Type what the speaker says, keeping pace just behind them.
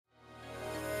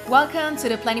Welcome to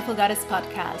the Plantiful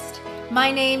podcast. My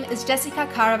name is Jessica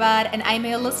Karavad and I'm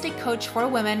a holistic coach for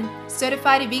women,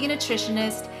 certified vegan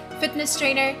nutritionist, fitness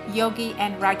trainer, yogi,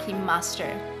 and Reiki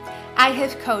master. I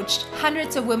have coached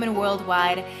hundreds of women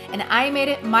worldwide, and I made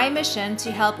it my mission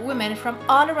to help women from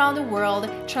all around the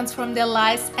world transform their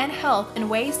lives and health in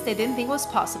ways they didn't think was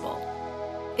possible.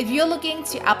 If you're looking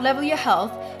to uplevel your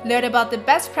health, learn about the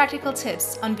best practical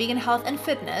tips on vegan health and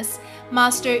fitness,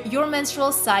 master your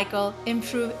menstrual cycle,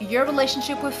 improve your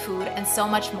relationship with food, and so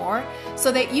much more,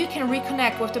 so that you can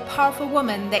reconnect with the powerful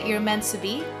woman that you're meant to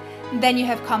be, then you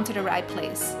have come to the right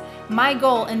place. My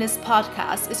goal in this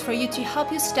podcast is for you to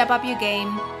help you step up your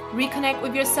game, reconnect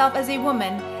with yourself as a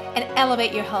woman, and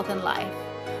elevate your health and life.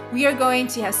 We are going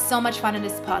to have so much fun in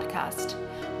this podcast.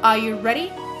 Are you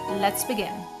ready? Let's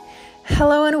begin.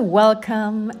 Hello and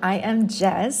welcome. I am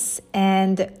Jess,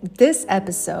 and this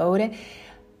episode,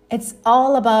 it's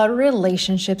all about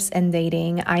relationships and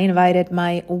dating. I invited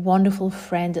my wonderful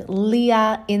friend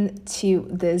Leah onto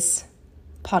this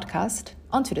podcast.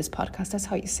 That's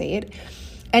how you say it.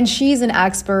 And she's an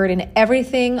expert in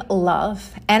everything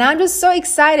love. And I'm just so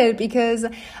excited because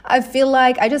I feel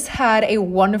like I just had a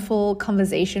wonderful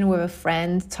conversation with a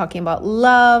friend talking about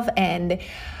love and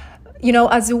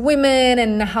as women,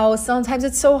 and how sometimes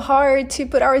it's so hard to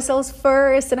put ourselves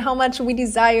first, and how much we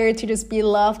desire to just be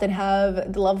loved and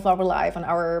have the love of our life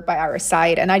by our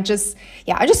side. And I'm just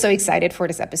so excited for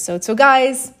this episode. So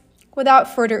guys, without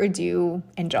further ado,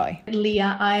 enjoy.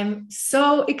 Leah, I'm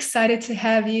so excited to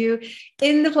have you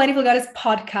in the Plantiful Goddess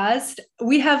podcast.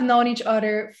 We have known each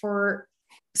other for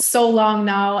so long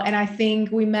now, and I think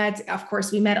we met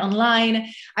online.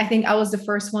 I think I was the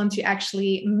first one to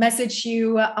actually message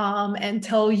you and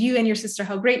tell you and your sister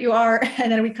how great you are, and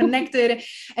then we connected,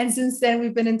 and since then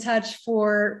we've been in touch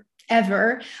for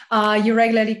ever. You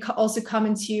regularly also come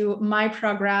into my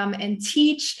program and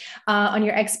teach on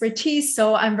your expertise.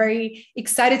 So I'm very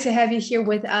excited to have you here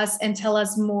with us and tell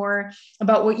us more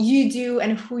about what you do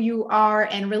and who you are,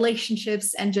 and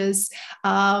relationships, and just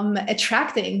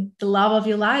attracting the love of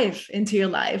your life into your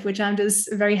life, which I'm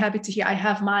just very happy to hear. I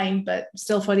have mine, but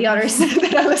still for the others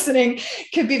that are listening,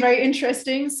 could be very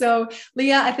interesting. So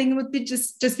Leah, I think it would be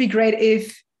just be great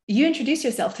if you introduce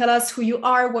yourself. Tell us who you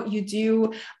are, what you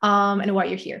do, and why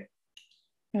you're here.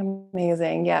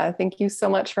 Amazing. Yeah. Thank you so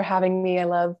much for having me. I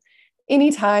love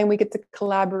anytime we get to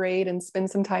collaborate and spend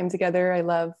some time together. I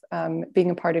love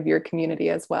being a part of your community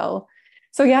as well.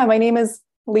 So yeah, my name is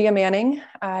Leah Manning.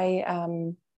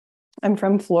 I'm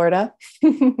from Florida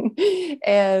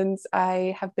and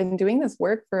I have been doing this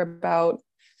work for about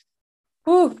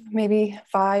maybe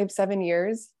 5-7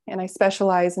 years. And I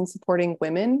specialize in supporting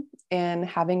women and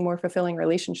having more fulfilling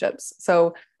relationships.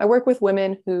 So I work with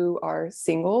women who are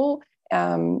single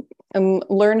and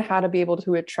learn how to be able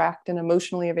to attract an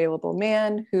emotionally available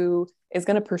man who is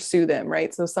going to pursue them,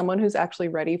 right? So someone who's actually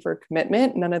ready for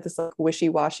commitment, none of this like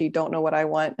wishy-washy, don't know what I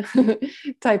want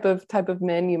type of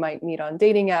men you might meet on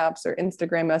dating apps or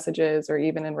Instagram messages or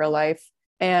even in real life.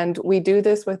 And we do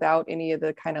this without any of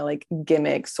the kind of like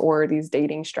gimmicks or these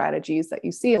dating strategies that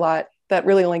you see a lot that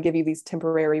really only give you these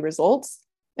temporary results.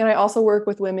 And I also work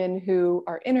with women who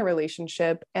are in a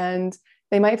relationship and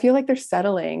they might feel like they're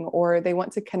settling, or they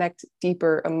want to connect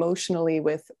deeper emotionally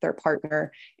with their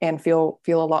partner and feel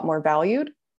a lot more valued.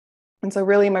 And so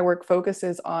really my work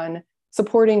focuses on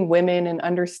supporting women and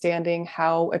understanding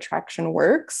how attraction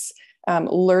works,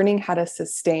 learning how to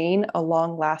sustain a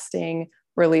long-lasting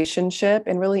relationship,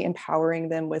 and really empowering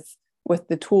them with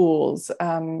the tools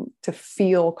to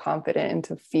feel confident and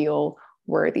to feel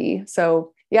worthy.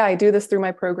 So yeah, I do this through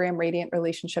my program, Radiant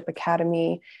Relationship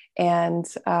Academy, and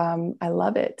I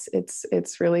love it.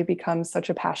 It's really become such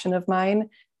a passion of mine.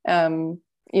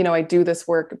 I do this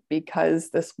work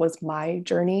because this was my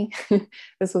journey.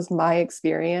 This was my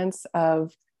experience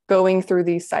of going through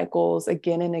these cycles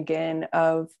again and again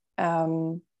of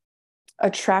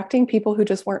attracting people who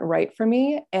just weren't right for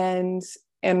me. And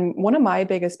one of my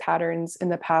biggest patterns in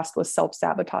the past was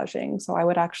self-sabotaging. So I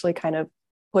would actually kind of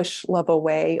push love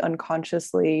away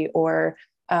unconsciously, or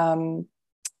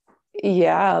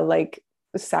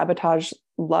sabotage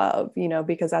love,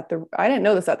 because I didn't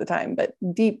know this at the time, but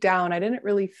deep down, I didn't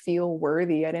really feel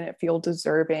worthy. I didn't feel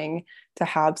deserving to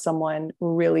have someone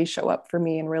really show up for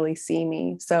me and really see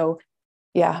me. So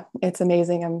yeah, it's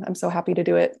amazing. I'm so happy to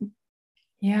do it.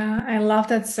 Yeah, I love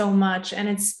that so much. And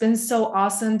it's been so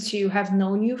awesome to have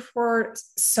known you for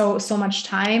so much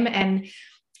time. And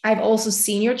I've also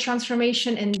seen your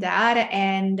transformation in that.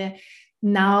 And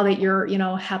now that you're,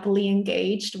 happily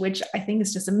engaged, which I think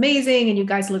is just amazing. And you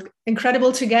guys look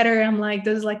incredible together. I'm like,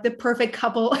 this is like the perfect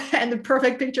couple and the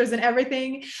perfect pictures and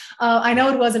everything. I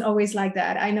know it wasn't always like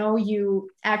that. I know you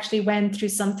actually went through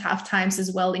some tough times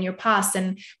as well in your past,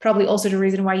 and probably also the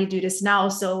reason why you do this now.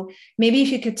 So maybe if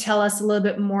you could tell us a little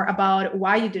bit more about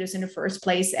why you do this in the first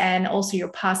place, and also your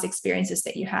past experiences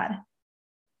that you had.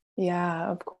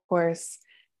 Yeah, of course.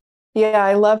 Yeah,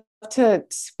 I love to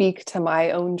speak to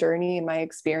my own journey and my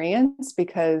experience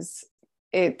because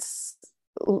it's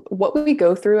what we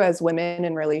go through as women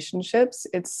in relationships.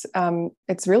 It's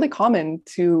really common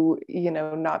to,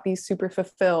 not be super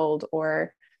fulfilled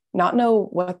or not know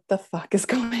what the fuck is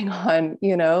going on,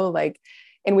 like,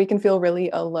 and we can feel really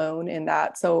alone in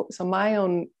that. So my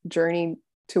own journey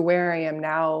to where I am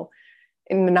now,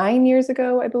 in 9 years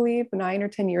ago, I believe 9 or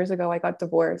 10 years ago, I got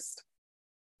divorced.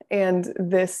 And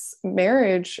this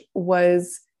marriage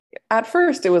was, at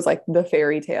first, it was like the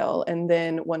fairy tale. And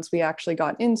then once we actually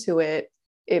got into it,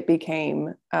 it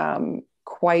became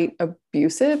quite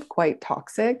abusive, quite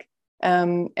toxic.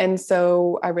 And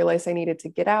so I realized I needed to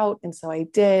get out. And so I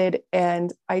did.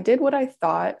 And I did what I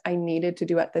thought I needed to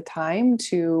do at the time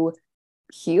to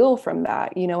heal from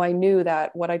that. I knew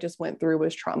that what I just went through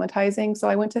was traumatizing. So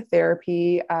I went to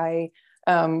therapy. I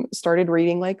started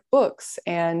reading like books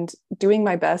and doing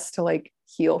my best to like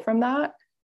heal from that.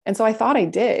 And so I thought I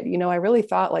did, I really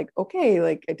thought like, okay,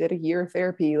 like I did a year of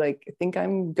therapy. Like, I think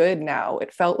I'm good now.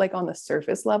 It felt like on the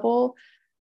surface level,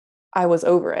 I was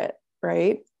over it.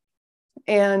 Right.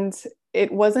 And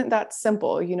it wasn't that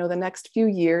simple. The next few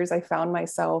years, I found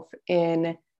myself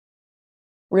in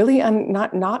really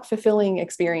not fulfilling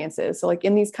experiences. So like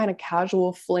in these kind of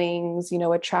casual flings,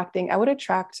 I would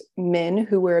attract men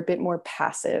who were a bit more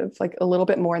passive, like a little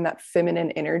bit more in that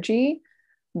feminine energy,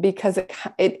 because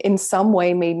it in some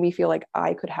way made me feel like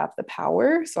I could have the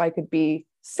power, so I could be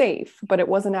safe, but it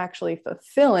wasn't actually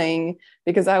fulfilling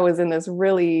because I was in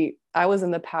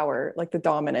the power, like the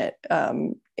dominant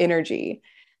energy.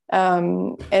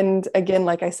 And again,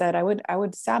 like I said, I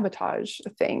would sabotage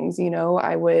things,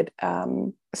 I would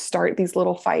start these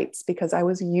little fights because I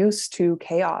was used to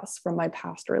chaos from my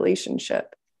past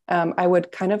relationship. I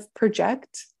would kind of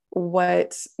project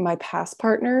what my past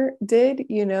partner did,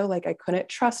 like I couldn't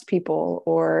trust people,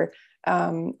 or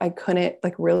I couldn't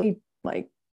like really like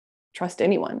trust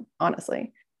anyone,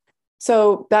 honestly.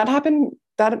 So that happened,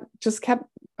 that just kept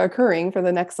occurring for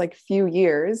the next like few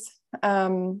years.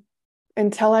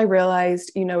 Until I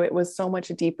realized, it was so much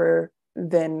deeper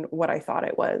than what I thought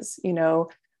it was.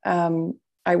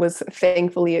 I was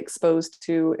thankfully exposed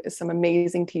to some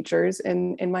amazing teachers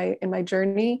in my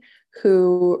journey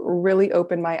who really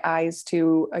opened my eyes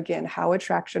to, again, how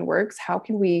attraction works. How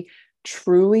can we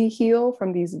truly heal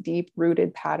from these deep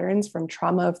rooted patterns, from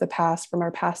trauma of the past, from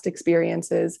our past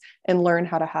experiences, and learn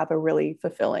how to have a really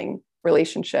fulfilling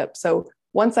relationship. So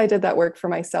once I did that work for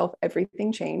myself,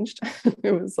 everything changed.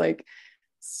 It was like,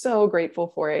 so grateful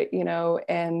for it,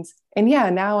 and yeah,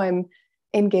 now I'm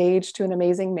engaged to an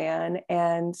amazing man,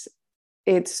 and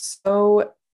it's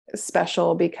so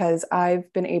special because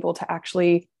I've been able to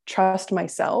actually trust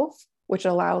myself, which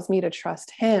allows me to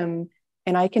trust him,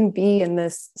 and I can be in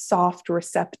this soft,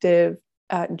 receptive,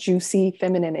 juicy,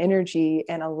 feminine energy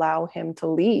and allow him to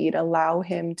lead, allow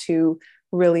him to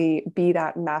really be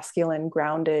that masculine,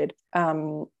 grounded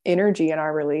energy in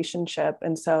our relationship.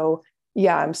 And so,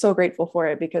 yeah, I'm so grateful for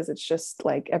it because it's just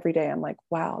like every day I'm like,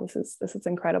 wow, this is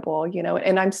incredible,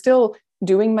 and I'm still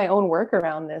doing my own work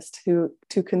around this to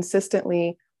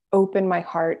consistently open my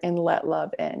heart and let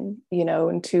love in,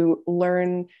 and to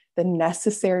learn the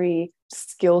necessary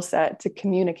skill set to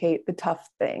communicate the tough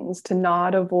things, to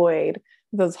not avoid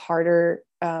those harder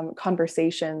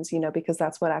conversations, because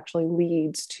that's what actually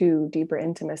leads to deeper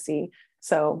intimacy.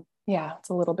 So yeah, it's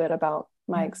a little bit about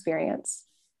my experience.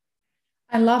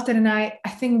 I loved it. And I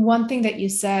think one thing that you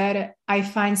said, I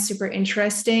find super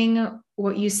interesting,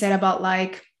 what you said about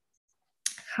like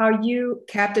how you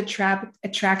kept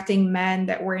attracting men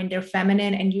that were in their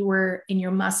feminine and you were in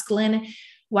your masculine.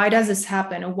 Why does this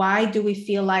happen? Why do we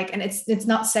feel like, and it's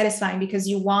not satisfying, because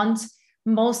you want,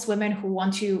 most women who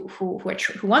want to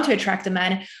attract a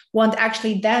man want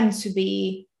actually them to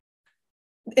be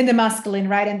in the masculine,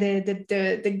 right? And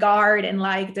the guard, and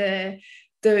like the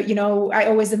I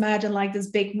always imagine like this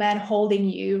big man holding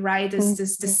you, right?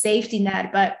 This the safety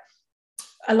net. But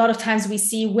a lot of times we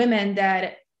see women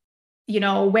that,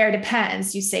 wear the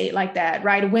pants, you say it like that,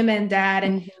 right? Women that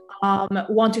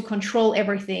want to control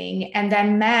everything. And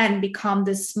then men become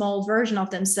this small version of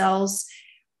themselves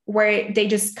where they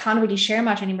just can't really share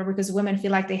much anymore because women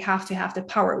feel like they have to have the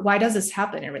power. Why does this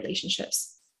happen in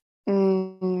relationships?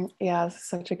 Yeah,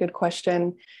 such a good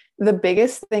question. The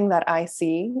biggest thing that I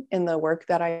see in the work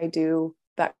that I do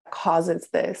that causes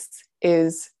this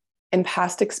is in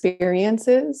past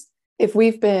experiences. If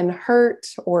we've been hurt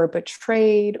or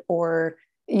betrayed, or,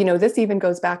 this even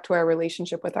goes back to our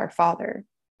relationship with our father.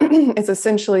 It's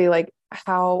essentially like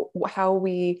how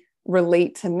we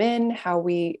relate to men,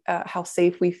 how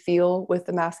safe we feel with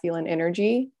the masculine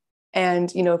energy.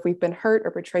 And, if we've been hurt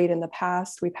or betrayed in the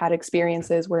past, we've had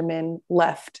experiences where men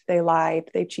left, they lied,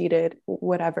 they cheated,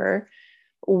 whatever.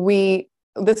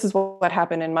 This is what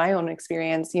happened in my own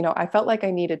experience. I felt like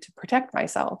I needed to protect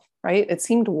myself, right? It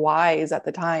seemed wise at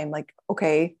the time, like,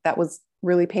 okay, that was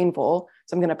really painful.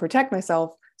 So I'm going to protect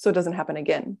myself so it doesn't happen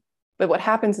again. But what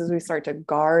happens is we start to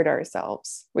guard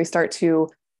ourselves. We start to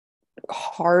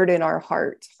harden our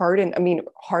heart,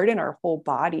 harden our whole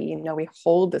body. We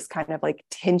hold this kind of like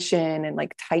tension and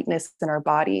like tightness in our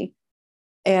body.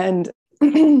 And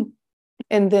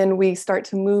and then we start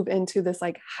to move into this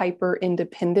like hyper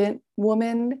independent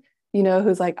woman,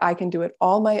 who's like, I can do it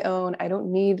all my own. I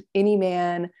don't need any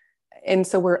man. And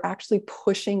so we're actually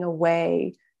pushing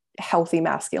away healthy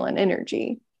masculine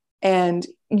energy. And,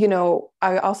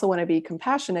 I also want to be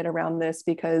compassionate around this,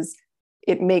 because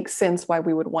it makes sense why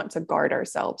we would want to guard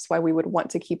ourselves, why we would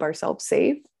want to keep ourselves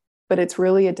safe. But it's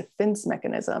really a defense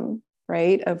mechanism,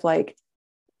 right? Of like,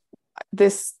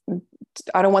 this,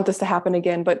 I don't want this to happen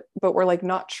again, but we're like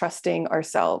not trusting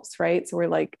ourselves, right? So we're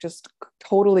like just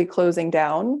totally closing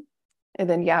down. And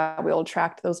then, yeah, we'll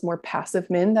attract those more passive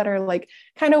men that are like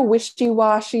kind of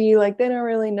wishy-washy, like they don't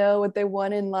really know what they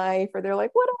want in life, or they're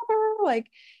like, whatever, like,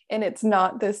 and it's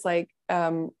not this like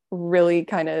really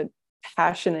kind of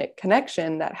passionate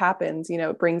connection that happens.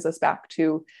 It brings us back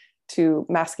to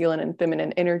masculine and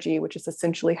feminine energy, which is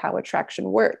essentially how attraction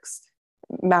works.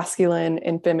 Masculine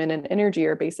and feminine energy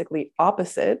are basically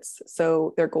opposites,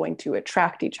 so they're going to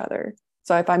attract each other.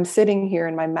 So if I'm sitting here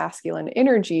in my masculine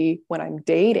energy when I'm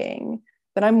dating,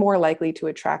 then I'm more likely to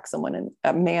attract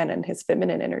a man in his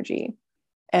feminine energy.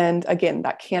 And again,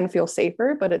 that can feel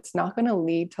safer, but it's not going to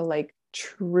lead to like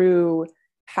true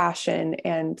passion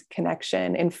and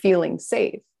connection and feeling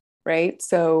safe, right?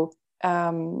 So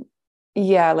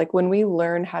yeah, like when we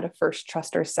learn how to first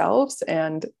trust ourselves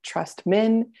and trust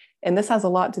men, and this has a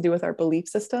lot to do with our belief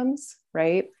systems,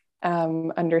 right?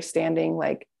 Understanding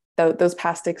like those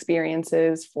past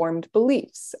experiences formed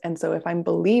beliefs. And so if I'm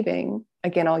believing,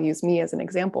 again, I'll use me as an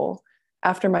example.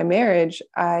 After my marriage,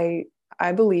 I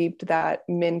believed that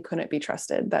men couldn't be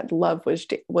trusted, that love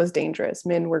was dangerous.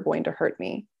 Men were going to hurt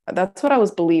me. That's what I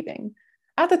was believing.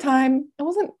 At the time, I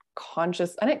wasn't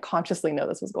conscious. I didn't consciously know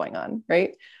this was going on,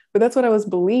 right? But that's what I was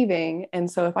believing.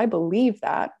 And so if I believe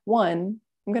that, one,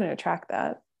 I'm going to attract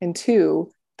that. And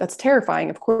two, that's terrifying.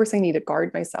 Of course, I need to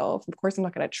guard myself. Of course, I'm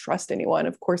not going to trust anyone.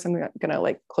 Of course, I'm going to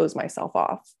like close myself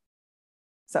off.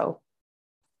 So,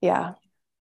 yeah.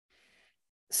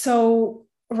 So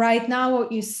right now,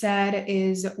 what you said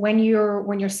is when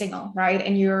you're single, right?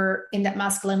 And you're in that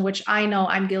masculine, which I know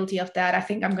I'm guilty of that. I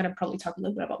think I'm going to probably talk a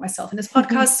little bit about myself in this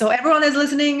podcast. So everyone is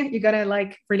listening, you're going to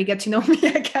like really get to know me,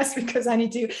 I guess, because I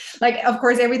need to like, of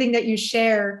course, everything that you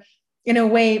share, in a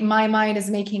way, my mind is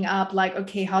making up like,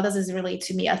 okay, how does this relate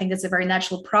to me? I think that's a very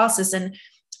natural process. And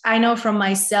I know from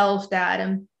myself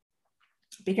that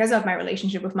because of my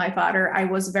relationship with my father, I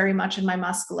was very much in my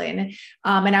masculine,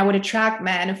 and I would attract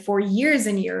men for years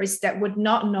and years that would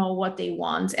not know what they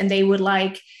want. And they would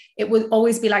like, it would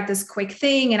always be like this quick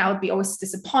thing. And I would be always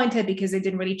disappointed because they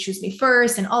didn't really choose me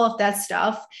first and all of that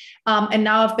stuff. And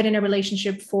now I've been in a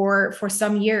relationship for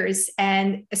some years.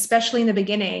 And especially in the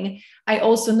beginning, I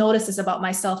also noticed this about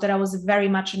myself, that I was very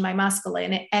much in my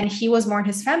masculine and he was more in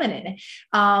his feminine.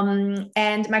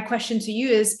 And my question to you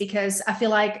is, because I feel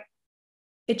like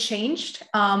it changed.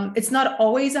 It's not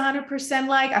always 100%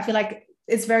 like, I feel like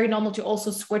it's very normal to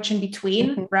also switch in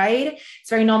between, right? It's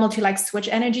very normal to like switch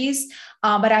energies.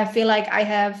 But I feel like I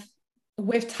have,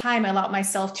 with time, allowed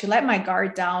myself to let my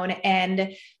guard down.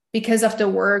 And because of the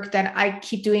work that I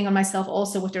keep doing on myself,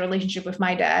 also with the relationship with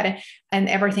my dad and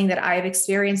everything that I've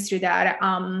experienced through that,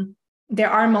 there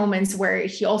are moments where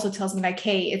he also tells me like,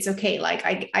 hey, it's okay.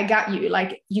 Like, I got you.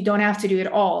 Like, you don't have to do it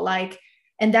all. Like,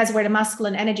 and that's where the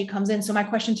masculine energy comes in. So my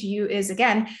question to you is,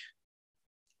 again,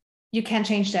 you can't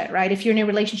change that, right? If you're in a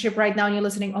relationship right now and you're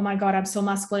listening, oh my God, I'm so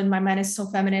masculine, my man is so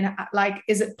feminine. Like,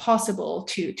 is it possible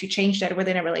to change that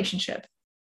within a relationship?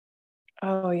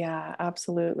 Oh yeah,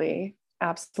 absolutely.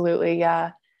 Absolutely.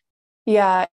 Yeah.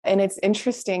 Yeah. And it's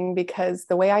interesting because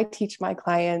the way I teach my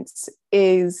clients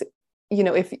is,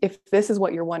 if this is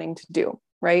what you're wanting to do,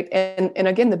 right? And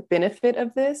again, the benefit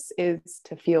of this is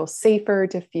to feel safer,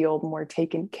 to feel more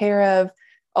taken care of.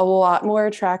 a lot more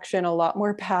attraction, a lot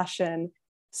more passion.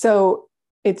 So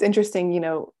it's interesting,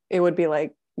 it would be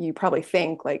like, you probably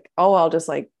think like, oh, I'll just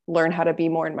like learn how to be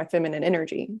more in my feminine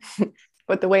energy.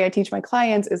 But the way I teach my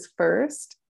clients is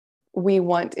first, we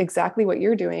want exactly what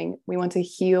you're doing. We want to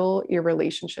heal your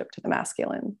relationship to the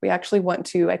masculine. We actually want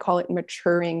to, I call it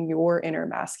maturing your inner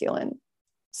masculine.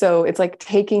 So it's like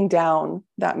taking down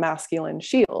that masculine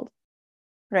shield,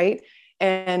 right?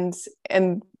 And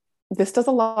this does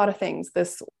a lot of things.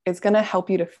 This is going to help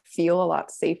you to feel a lot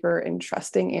safer and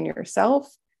trusting in yourself.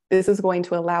 This is going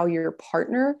to allow your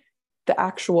partner the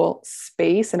actual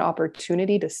space and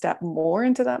opportunity to step more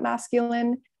into that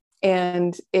masculine.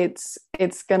 And it's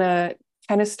going to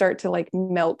kind of start to like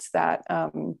melt that,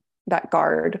 that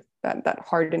guard, that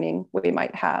hardening we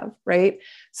might have, right?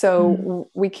 So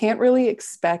we can't really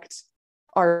expect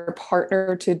our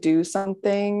partner to do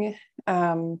something.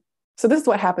 So this is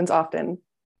what happens often.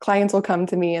 Clients will come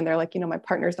to me and they're like, my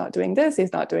partner's not doing this.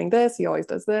 He's not doing this. He always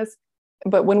does this.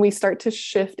 But when we start to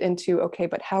shift into, okay,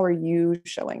 but how are you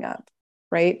showing up?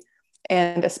 Right.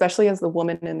 And especially as the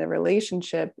woman in the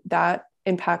relationship, that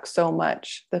impacts so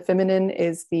much. The feminine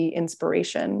is the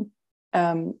inspiration.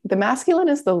 The masculine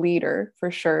is the leader for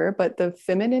sure, but the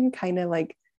feminine kind of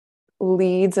like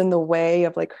leads in the way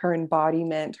of like her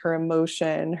embodiment, her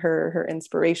emotion, her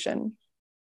inspiration.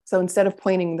 So instead of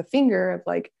pointing the finger of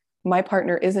like, my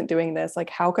partner isn't doing this,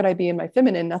 like, how could I be in my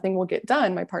feminine? Nothing will get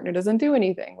done. My partner doesn't do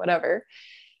anything, whatever.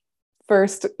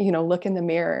 First, look in the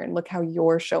mirror and look how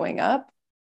you're showing up.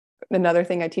 Another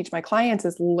thing I teach my clients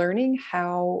is learning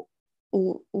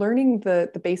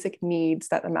the basic needs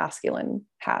that the masculine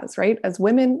has, right? As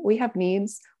women, we have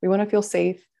needs. We want to feel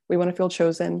safe. We want to feel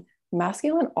chosen.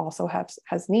 Masculine also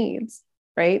has needs,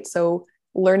 right? So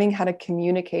learning how to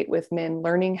communicate with men,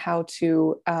 learning how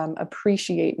to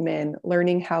appreciate men,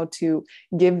 learning how to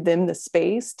give them the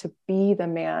space to be the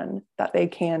man that they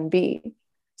can be.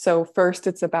 So first,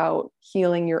 it's about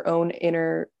healing your own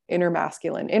inner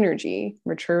masculine energy,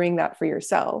 maturing that for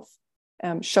yourself,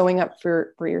 showing up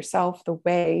for yourself the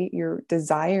way you're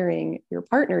desiring your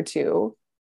partner to.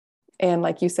 And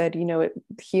like you said,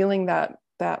 healing that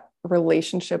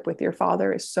relationship with your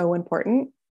father is so important.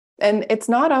 And it's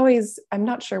not always, I'm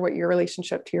not sure what your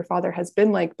relationship to your father has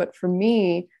been like, but for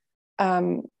me,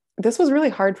 this was really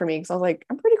hard for me because I was like,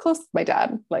 I'm pretty close with my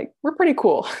dad. Like, we're pretty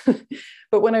cool.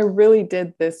 But when I really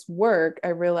did this work, I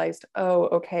realized, oh,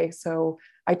 okay, so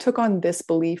I took on this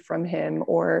belief from him,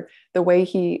 or the way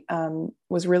he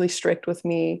was really strict with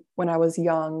me when I was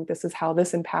young. This is how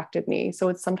this impacted me. So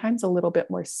it's sometimes a little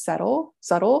bit more subtle,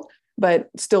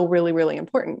 but still really, really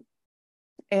important.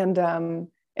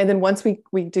 And then once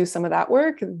we do some of that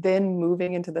work, then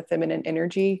moving into the feminine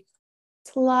energy,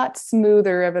 it's a lot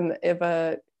smoother of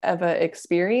a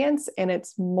experience. And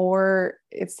it's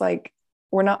like,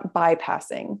 we're not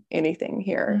bypassing anything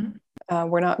here.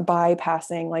 We're not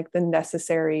bypassing like the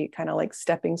necessary kind of like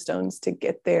stepping stones to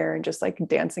get there and just like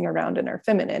dancing around in our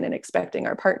feminine and expecting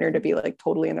our partner to be like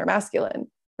totally in their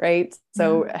masculine. Right.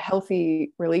 So a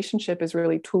healthy relationship is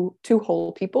really two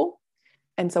whole people.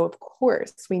 And so, of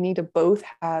course, we need to both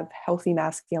have healthy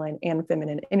masculine and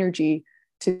feminine energy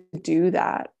to do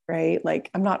that, right? Like,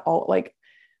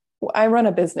 I run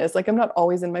a business, like, I'm not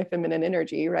always in my feminine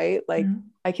energy, right? Like,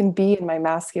 I can be in my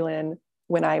masculine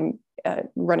when I'm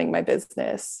running my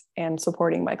business and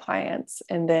supporting my clients.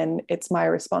 And then it's my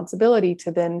responsibility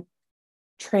to then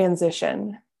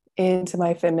transition into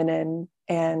my feminine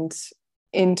and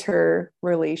enter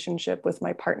relationship with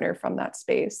my partner from that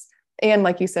space. And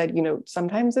like you said,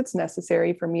 sometimes it's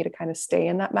necessary for me to kind of stay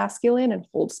in that masculine and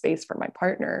hold space for my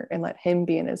partner and let him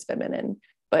be in his feminine.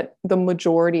 But the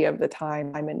majority of the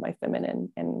time I'm in my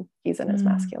feminine and he's in his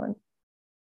masculine.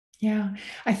 Yeah.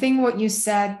 I think what you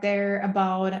said there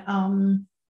about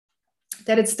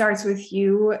that it starts with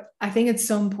you, I think it's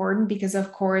so important because,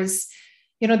 of course,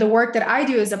 the work that I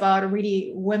do is about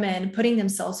really women putting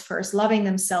themselves first, loving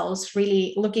themselves,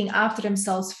 really looking after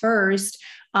themselves first.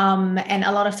 And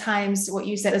a lot of times what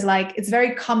you said is like, it's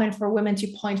very common for women to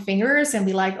point fingers and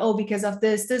be like, oh, because of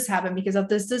this happened, because of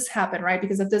this happened, right?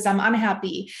 Because of this, I'm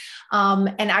unhappy.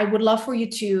 And I would love for you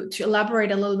to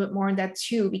elaborate a little bit more on that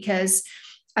too, because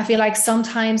I feel like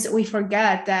sometimes we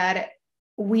forget that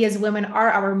we as women are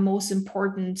our most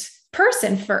important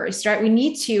person first, right? We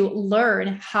need to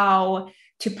learn how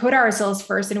to put ourselves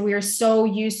first. And we are so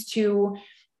used to,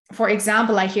 for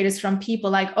example, I hear this from people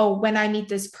like, oh, when I meet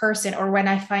this person or when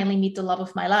I finally meet the love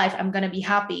of my life, I'm going to be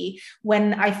happy.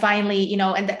 When I finally,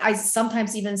 and I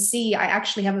sometimes even see, I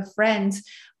actually have a friend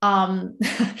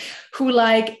who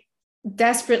like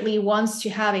desperately wants to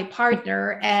have a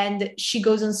partner and she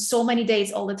goes on so many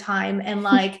dates all the time. And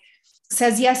like,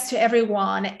 says yes to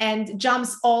everyone and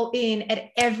jumps all in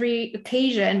at every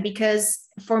occasion, because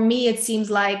for me it seems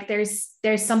like there's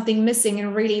something missing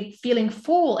and really feeling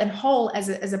full and whole as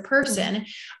a person,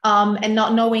 and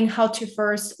not knowing how to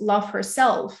first love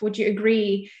herself. Would you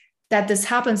agree that this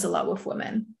happens a lot with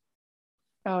women?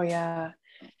 Oh, yeah.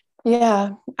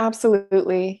 Yeah,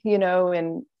 absolutely.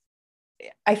 And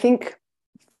I think,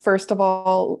 first of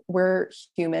all, we're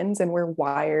humans and we're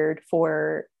wired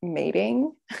for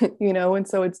mating, and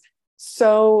so it's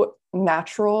so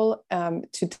natural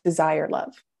to desire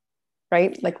love,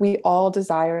 right? Like we all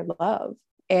desire love.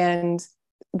 And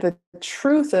the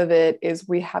truth of it is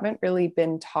we haven't really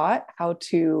been taught how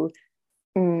to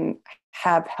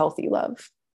have healthy love,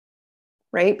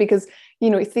 right? Because,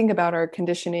 we think about our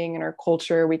conditioning and our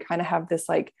culture, we kind of have this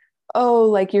like, oh,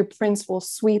 like your prince will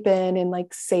sweep in and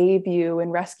like save you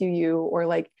and rescue you. Or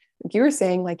like you were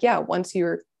saying, like, yeah, once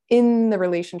you're in the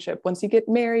relationship, once you get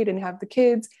married and have the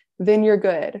kids, then you're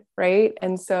good, right?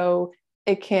 And so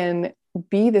it can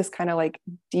be this kind of like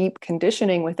deep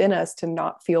conditioning within us to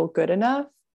not feel good enough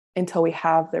until we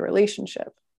have the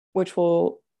relationship, which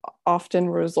will often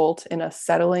result in us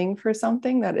settling for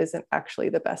something that isn't actually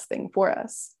the best thing for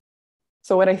us.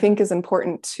 So what I think is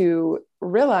important to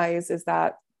realize is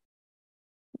that,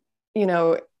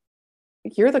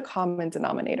 you're the common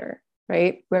denominator,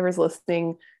 right? Whoever's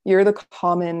listening, you're the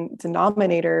common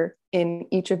denominator in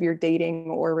each of your dating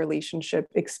or relationship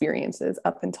experiences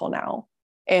up until now.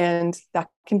 And that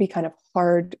can be kind of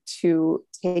hard to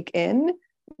take in,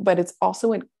 but it's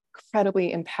also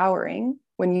incredibly empowering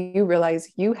when you realize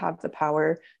you have the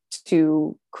power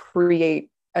to create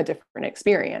a different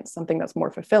experience, something that's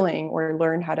more fulfilling, or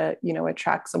learn how to,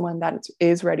 attract someone that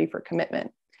is ready for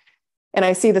commitment. And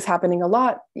I see this happening a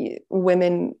lot,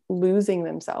 women losing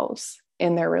themselves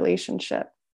in their relationship,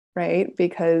 right?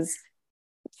 Because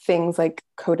things like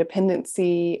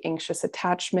codependency, anxious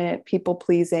attachment, people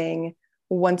pleasing,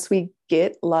 once we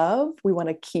get love, we want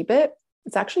to keep it.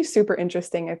 It's actually super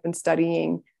interesting. I've been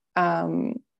studying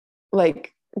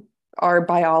like our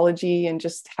biology and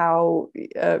just how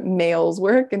males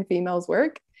work and females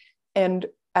work. And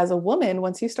as a woman,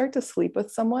 once you start to sleep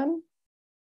with someone,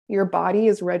 your body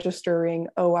is registering,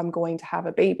 oh, I'm going to have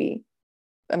a baby.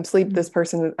 I'm this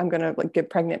person, I'm going to like get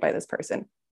pregnant by this person.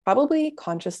 Probably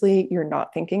consciously, you're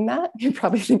not thinking that. You're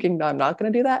probably thinking, no, I'm not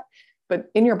going to do that. But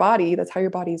in your body, that's how your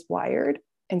body's wired.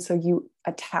 And so you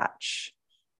attach.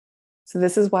 So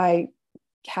this is why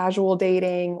casual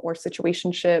dating or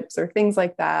situationships or things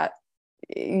like that,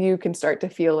 you can start to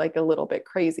feel like a little bit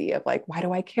crazy of like, why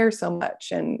do I care so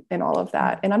much? And all of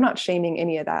that. And I'm not shaming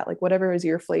any of that. Like whatever is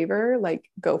your flavor, like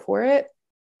go for it.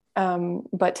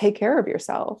 But take care of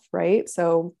yourself, right?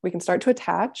 So we can start to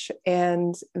attach,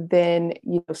 and then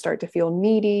start to feel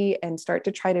needy and start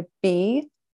to try to be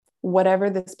whatever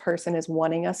this person is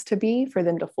wanting us to be for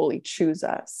them to fully choose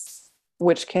us,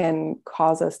 which can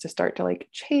cause us to start to like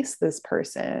chase this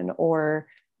person or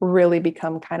really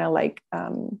become kind of like,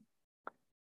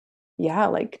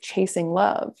 like chasing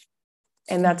love.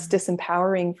 And that's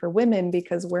disempowering for women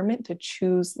because we're meant to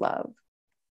choose love.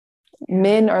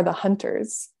 Men are the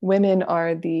hunters, women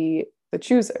are the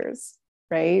choosers,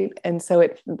 right? And so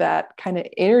that kind of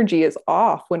energy is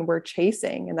off when we're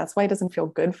chasing, and that's why it doesn't feel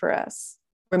good for us.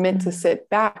 We're meant to sit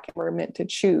back, and we're meant to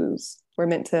choose. We're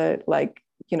meant to like,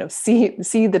 see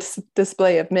the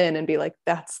display of men and be like,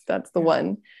 that's the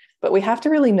one. But we have to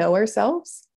really know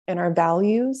ourselves and our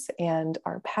values and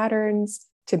our patterns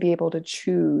to be able to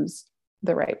choose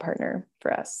the right partner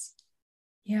for us.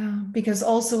 Yeah, because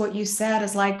also what you said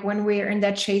is like when we're in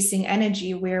that chasing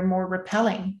energy, we're more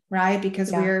repelling, right?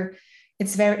 Because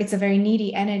it's a very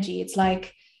needy energy. It's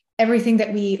like everything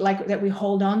that we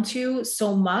hold on to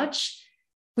so much,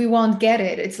 we won't get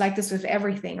it. It's like this with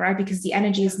everything, right? Because the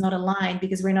energy is not aligned,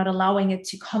 because we're not allowing it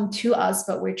to come to us,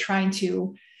 but we're trying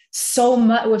to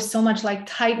with so much like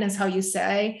tightness, how you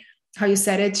said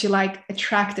it, to like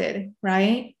attract it,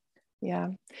 right? Yeah.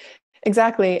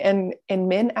 Exactly. And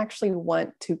men actually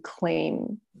want to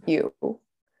claim you,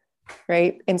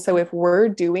 right? And so if we're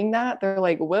doing that, they're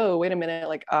like, whoa, wait a minute.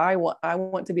 Like I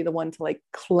want to be the one to like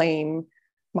claim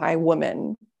my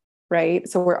woman, right?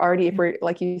 So we're already, if we're,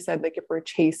 like you said, like if we're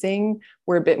chasing,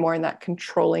 we're a bit more in that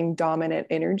controlling, dominant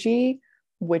energy,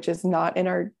 which is not in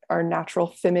our natural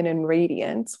feminine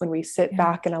radiance. When we sit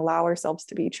back and allow ourselves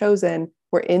to be chosen,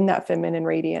 we're in that feminine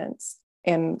radiance.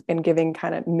 And giving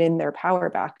kind of men their power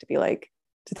back to be like,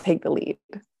 to take the lead.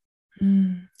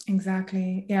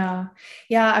 Exactly. Yeah.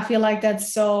 I feel like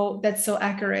that's so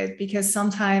accurate, because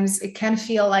sometimes it can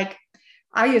feel like,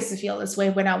 I used to feel this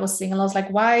way when I was single. I was like,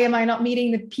 why am I not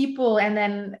meeting the people? And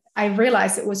then I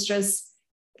realized it was just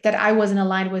that I wasn't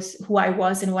aligned with who I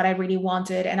was and what I really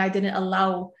wanted. And I didn't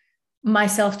allow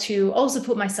myself to also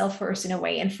put myself first in a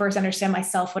way, and first understand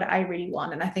myself, what I really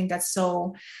want. And I think that's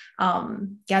so,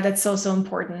 that's so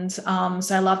important. So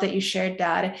I love that you shared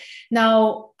that.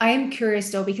 Now, I am curious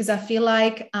though, because I feel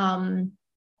like,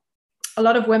 a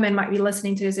lot of women might be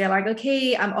listening to this. They're like,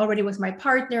 okay, I'm already with my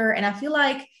partner, and I feel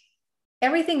like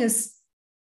everything is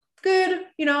good,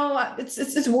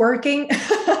 it's working.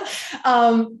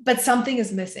 But something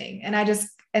is missing, and I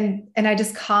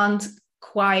just can't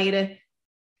quite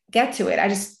get to it. I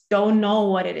just don't know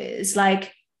what it is.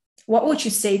 Like, what would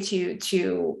you say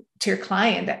to your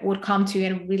client that would come to you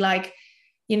and be like,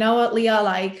 you know what, Leah,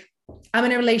 like, I'm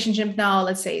in a relationship now,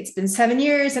 let's say it's been 7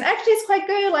 years, and actually it's quite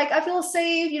good. Like, I feel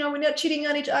safe, we're not cheating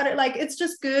on each other. Like, it's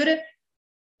just good,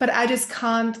 but I just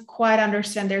can't quite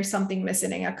understand. There's something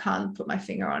missing. I can't put my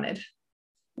finger on it.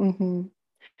 Mm-hmm.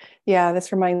 Yeah,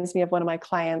 this reminds me of one of my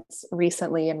clients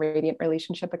recently in Radiant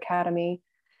Relationship Academy.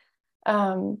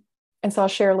 And so I'll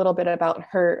share a little bit about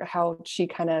her, how she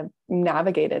kind of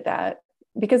navigated that,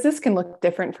 because this can look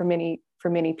different for many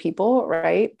people,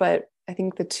 right? But I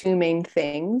think the two main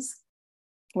things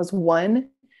was, one,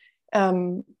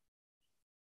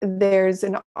 there's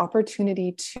an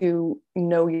opportunity to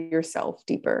know yourself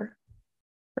deeper,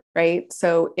 right?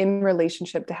 So in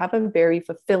relationship, to have a very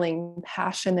fulfilling,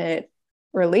 passionate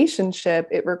relationship,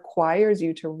 it requires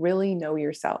you to really know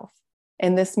yourself.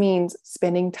 And this means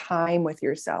spending time with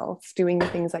yourself, doing the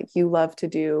things that you love to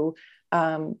do,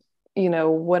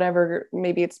 whatever,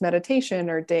 maybe it's meditation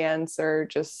or dance or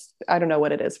just, I don't know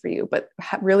what it is for you, but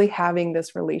really having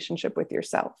this relationship with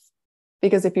yourself.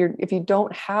 Because if you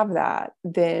don't have that,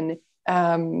 then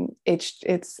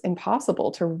it's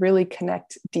impossible to really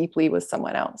connect deeply with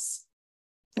someone else.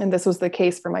 And this was the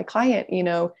case for my client.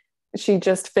 She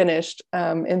just finished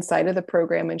inside of the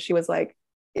program, and she was like,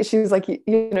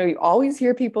 you always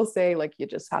hear people say, like, you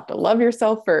just have to love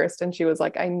yourself first. And she was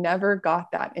like, I never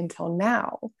got that until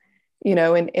now,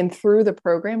 and through the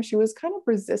program, she was kind of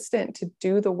resistant to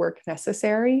do the work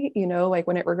necessary, like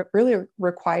when it really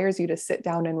requires you to sit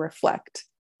down and reflect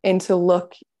and to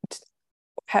look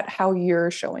at how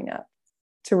you're showing up,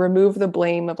 to remove the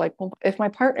blame of like, well, if my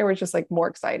partner was just like more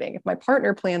exciting, if my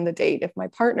partner planned the date, if my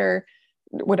partner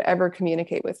would ever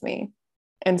communicate with me,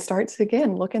 and start to,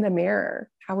 again, look in the mirror.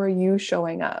 How are you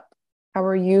showing up? How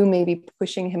are you maybe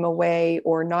pushing him away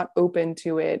or not open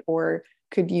to it? Or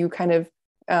could you kind of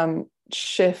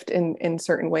shift in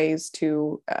certain ways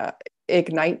to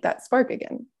ignite that spark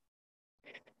again?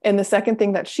 And the second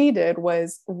thing that she did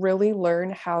was really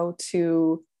learn how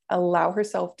to allow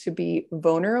herself to be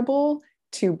vulnerable,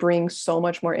 to bring so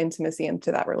much more intimacy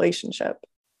into that relationship.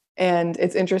 And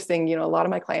it's interesting, a lot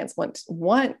of my clients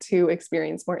want to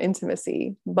experience more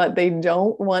intimacy, but they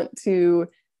don't want to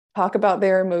talk about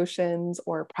their emotions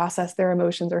or process their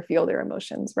emotions or feel their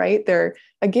emotions, right? They're,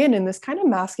 again, in this kind of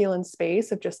masculine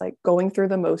space of just like going through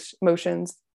the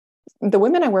motions. The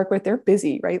women I work with, they're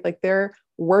busy, right? Like, they're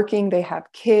working, they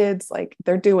have kids, like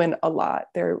they're doing a lot.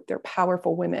 They're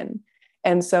powerful women.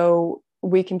 And so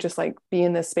we can just like be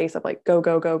in this space of like, go,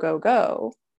 go, go, go,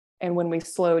 go. And when we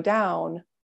slow down,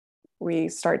 we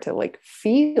start to like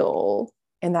feel,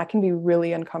 and that can be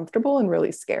really uncomfortable and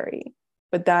really scary.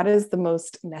 But that is the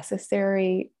most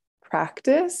necessary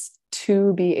practice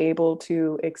to be able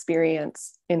to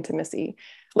experience intimacy.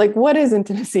 Like, what is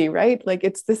intimacy, right? Like,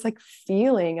 it's this like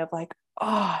feeling of like,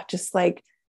 just like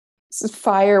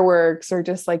fireworks or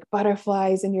just like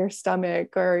butterflies in your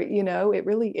stomach, or, it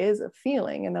really is a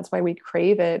feeling, and that's why we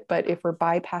crave it. But if we're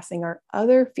bypassing our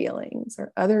other feelings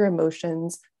or other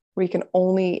emotions, we can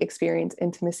only experience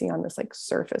intimacy on this like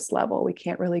surface level. We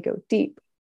can't really go deep.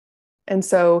 And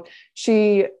so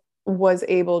she was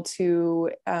able to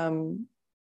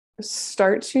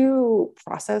start to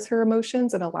process her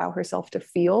emotions and allow herself to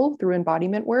feel through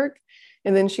embodiment work.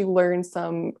 And then she learned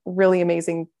some really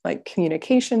amazing like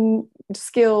communication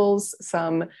skills.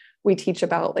 We teach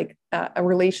about like a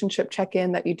relationship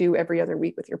check-in that you do every other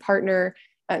week with your partner.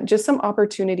 Just some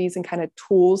opportunities and kind of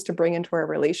tools to bring into our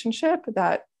relationship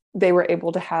that they were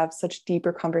able to have such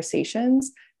deeper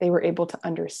conversations. They were able to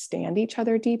understand each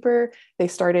other deeper. They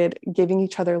started giving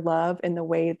each other love in the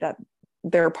way that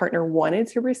their partner wanted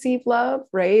to receive love,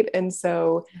 right? And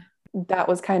so that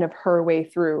was kind of her way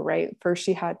through, right? First,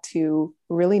 she had to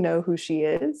really know who she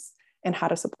is and how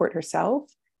to support herself,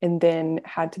 and then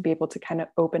had to be able to kind of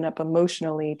open up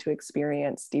emotionally to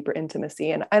experience deeper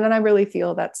intimacy. And I really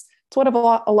feel that's what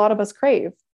a lot of us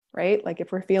crave. Right? Like,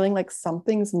 if we're feeling like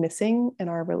something's missing in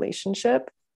our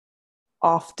relationship,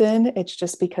 often it's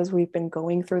just because we've been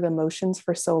going through the motions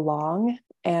for so long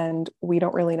and we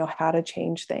don't really know how to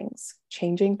change things.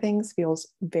 Changing things feels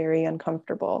very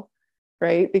uncomfortable,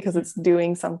 right? Because it's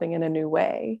doing something in a new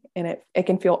way, and it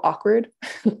can feel awkward.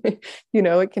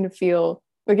 It can feel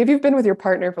like if you've been with your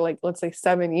partner for like, let's say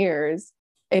 7 years,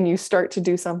 and you start to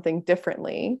do something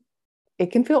differently,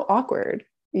 it can feel awkward,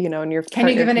 and your Can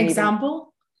you partner give an can even.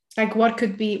 example? Like what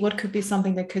could be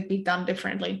something that could be done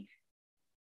differently?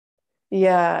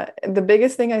 Yeah, the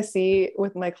biggest thing I see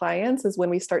with my clients is when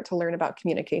we start to learn about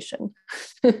communication.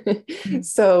 Mm.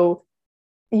 So,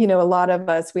 a lot of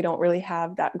us, we don't really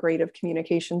have that great of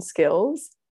communication skills.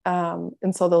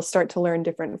 And so they'll start to learn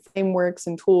different frameworks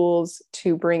and tools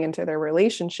to bring into their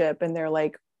relationship. And they're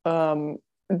like,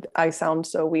 I sound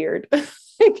so weird.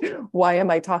 Why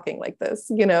am I talking like this?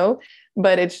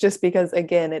 But it's just because,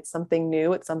 again, it's something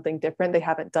new, it's something different they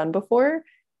haven't done before.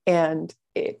 And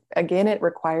it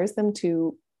requires them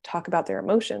to talk about their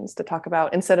emotions, to talk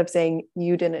about, instead of saying,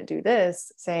 you didn't do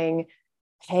this, saying,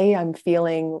 hey, I'm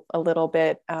feeling a little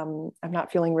bit, I'm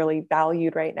not feeling really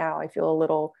valued right now. I feel a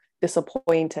little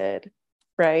disappointed,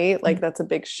 right? Like that's a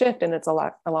big shift, and it's a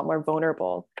lot more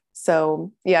vulnerable.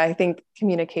 So yeah, I think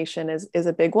communication is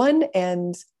a big one.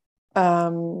 And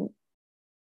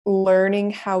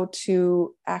learning how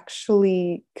to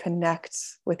actually connect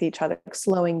with each other,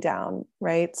 slowing down,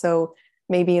 right? So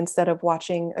maybe instead of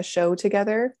watching a show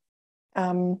together,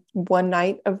 one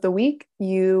night of the week,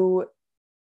 you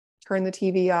turn the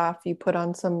TV off, you put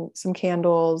on some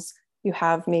candles, you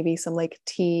have maybe some like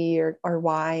tea or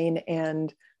wine,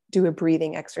 and do a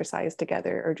breathing exercise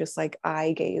together, or just like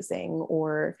eye gazing,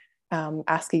 or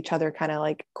ask each other kind of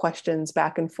like questions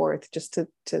back and forth, just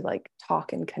to like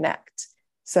talk and connect.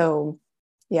 So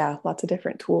yeah, lots of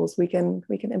different tools we can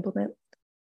implement.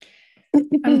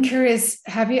 I'm curious,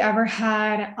 have you ever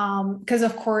had, because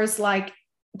of course, like,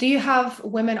 do you have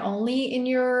women only in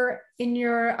your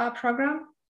program?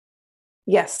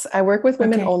 Yes, I work with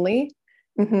women Okay. only.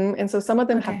 And so some of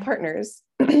them have Okay. partners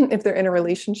if they're in a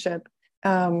relationship,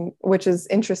 which is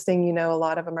interesting. A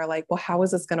lot of them are like, well, how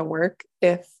is this going to work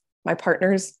if my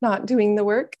partner's not doing the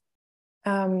work?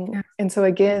 Yeah. And so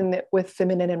again, with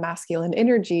feminine and masculine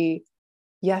energy,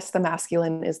 yes, the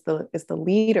masculine is the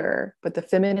leader, but the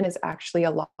feminine is actually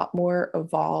a lot more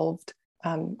evolved,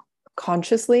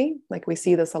 consciously. Like we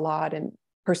see this a lot in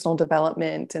personal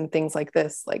development and things like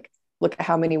this. Like look at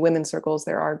how many women's circles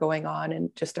there are going on, and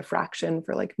just a fraction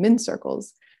for like men's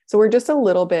circles. So we're just a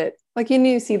little bit like,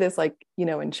 you see this like,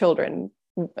 in children,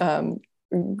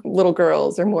 little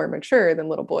girls are more mature than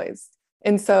little boys.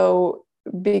 And so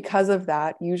because of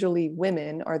that, usually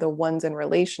women are the ones in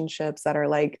relationships that are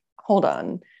like, hold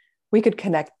on, we could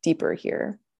connect deeper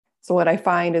here. So what I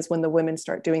find is when the women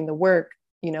start doing the work,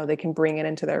 they can bring it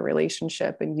into their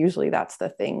relationship. And usually that's the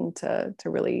thing to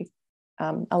really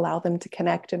allow them to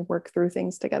connect and work through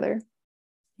things together.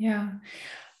 Yeah.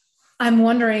 I'm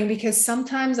wondering because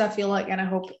sometimes I feel like, and I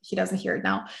hope he doesn't hear it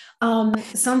now.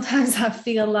 Sometimes I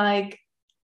feel like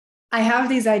I have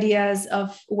these ideas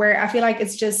of where I feel like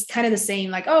it's just kind of the same,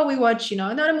 like, oh, we watch,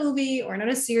 another movie or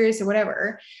another series or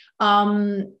whatever.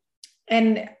 And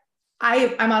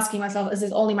I'm asking myself, is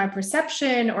this only my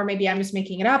perception, or maybe I'm just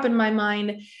making it up in my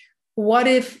mind? What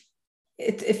if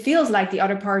it feels like the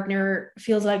other partner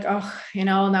feels like, oh,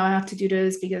 now I have to do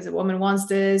this because a woman wants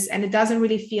this. And it doesn't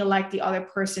really feel like the other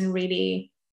person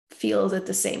really feels it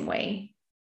the same way.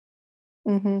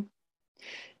 Mm-hmm.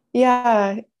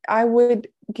 Yeah, I would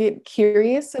get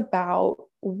curious about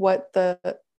what the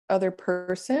other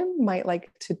person might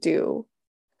like to do.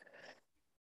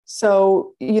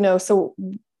 So, so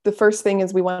the first thing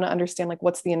is we want to understand like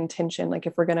what's the intention. Like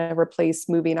if we're going to replace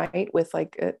movie night with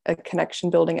like a connection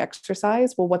building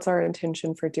exercise, well, what's our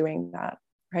intention for doing that?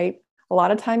 Right. A lot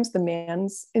of times the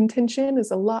man's intention is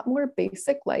a lot more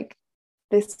basic, like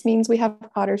this means we have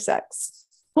hotter sex.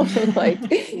 Or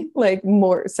like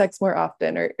more sex more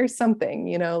often, or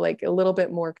something, like a little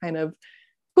bit more kind of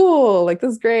cool, like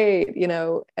this is great,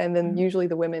 and then usually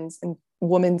the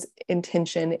woman's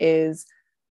intention is,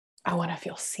 I want to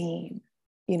feel seen,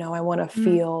 I want to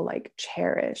feel like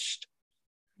cherished.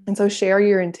 And so share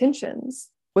your intentions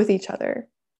with each other.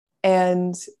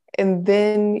 And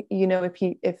then,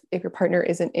 if your partner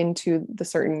isn't into the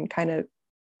certain kind of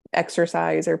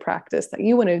exercise or practice that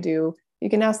you want to do, you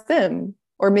can ask them.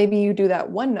 Or maybe you do that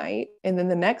one night, and then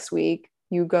the next week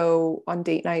you go on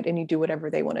date night and you do whatever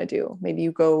they want to do. Maybe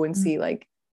you go and see like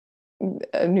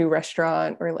a new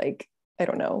restaurant, or like, I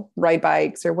don't know, ride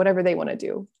bikes or whatever they want to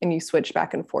do. And you switch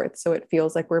back and forth. So it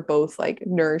feels like we're both like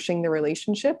nourishing the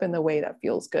relationship in the way that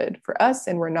feels good for us.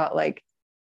 And we're not like,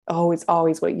 oh, it's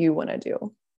always what you want to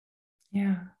do.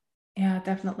 Yeah. Yeah,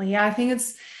 definitely. Yeah, I think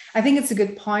I think it's a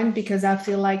good point, because I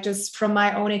feel like, just from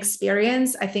my own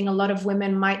experience, I think a lot of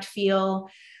women might feel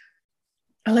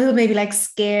a little maybe like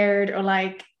scared, or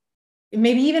like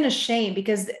maybe even ashamed,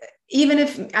 because even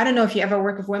if, I don't know if you ever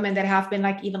work with women that have been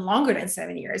like even longer than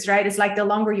 7 years, right? It's like the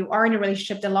longer you are in a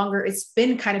relationship, the longer it's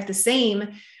been kind of the same.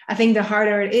 I think the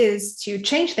harder it is to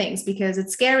change things, because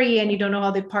it's scary and you don't know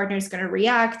how the partner is going to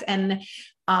react. And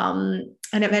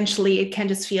eventually it can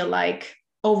just feel like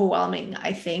overwhelming,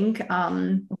 I think,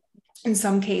 in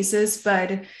some cases.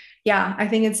 But yeah, I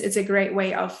think it's a great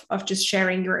way of just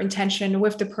sharing your intention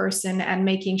with the person and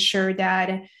making sure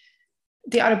that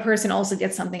the other person also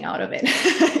gets something out of it.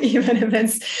 Even if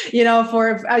it's,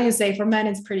 for, as you say, for men,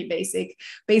 it's pretty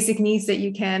basic needs that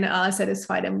you can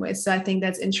satisfy them with. So I think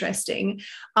that's interesting.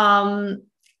 I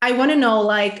want to know,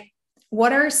 like,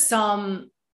 what are some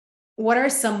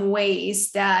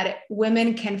ways that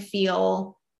women can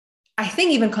feel, I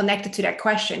think, even connected to that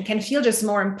question, can feel just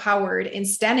more empowered in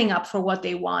standing up for what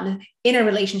they want in a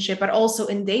relationship, but also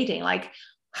in dating? Like,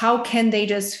 how can they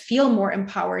just feel more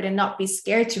empowered and not be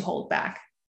scared to hold back?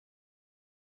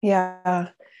 Yeah.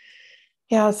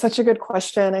 Yeah, such a good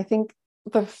question. I think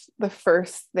the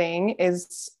first thing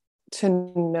is to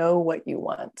know what you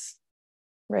want,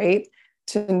 right?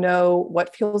 To know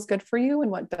what feels good for you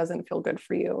and what doesn't feel good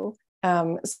for you.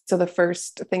 So the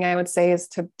first thing I would say is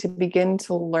to begin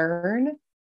to learn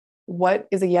what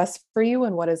is a yes for you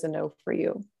and what is a no for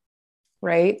you,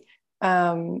 right?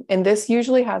 And this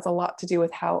usually has a lot to do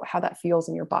with how that feels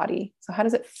in your body. So how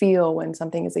does it feel when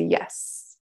something is a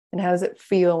yes? And how does it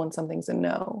feel when something's a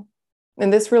no?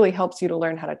 And this really helps you to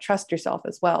learn how to trust yourself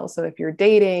as well. So if you're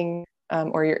dating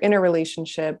or you're in a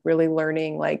relationship, really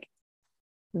learning, like,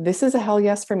 this is a hell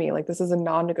yes for me. Like, this is a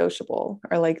non-negotiable,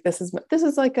 or like, this is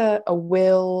like a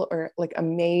will, or like a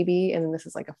maybe. And then this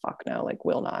is like a fuck no, like,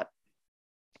 will not.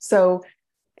 So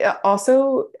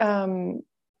also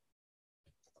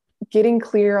getting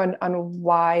clear on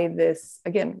why this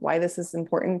is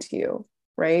important to you,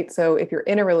 right? So if you're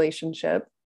in a relationship,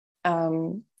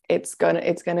 it's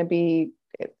gonna be,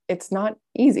 it's not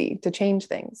easy to change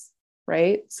things,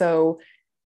 right? So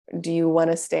do you want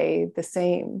to stay the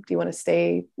same? Do you want to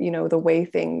stay, the way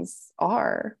things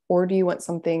are, or do you want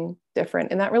something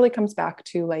different? And that really comes back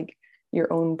to, like,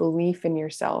 your own belief in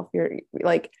yourself. You're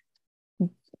like,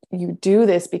 you do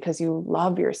this because you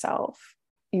love yourself.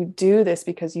 You do this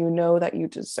because you know that you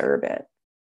deserve it,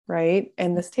 right?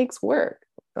 And this takes work.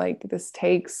 Like, this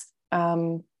takes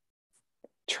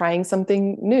trying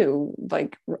something new,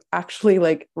 like actually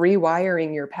like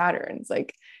rewiring your patterns.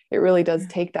 Like, it really does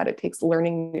take that. It takes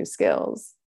learning new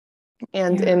skills.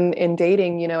 And in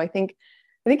dating, I think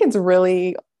it's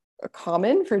really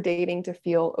common for dating to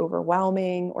feel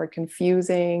overwhelming or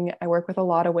confusing. I work with a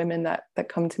lot of women that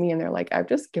come to me and they're like, I've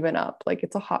just given up. Like,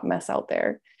 it's a hot mess out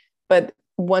there. But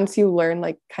once you learn,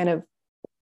 like, kind of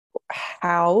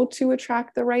how to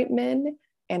attract the right men,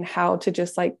 and how to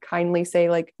just, like, kindly say,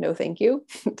 like, no thank you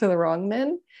to the wrong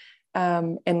men,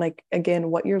 and, like, again,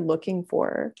 what you're looking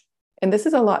for. And this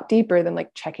is a lot deeper than, like,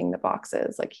 checking the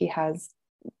boxes. Like, he has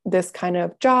this kind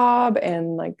of job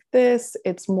and, like, this.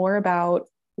 It's more about,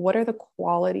 what are the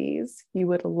qualities you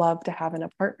would love to have in a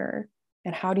partner,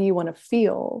 and how do you want to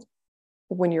feel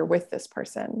when you're with this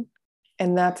person?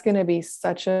 And that's going to be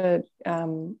such a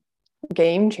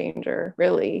game changer,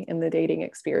 really, in the dating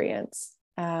experience.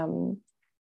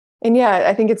 And yeah,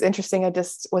 I think it's interesting. I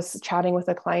just was chatting with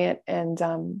a client, and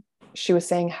she was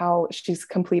saying how she's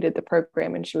completed the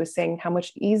program, and she was saying how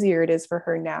much easier it is for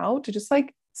her now to just,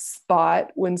 like, spot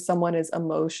when someone is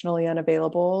emotionally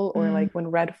unavailable, or like when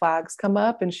red flags come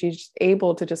up, and she's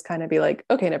able to just kind of be like,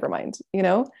 okay, never mind.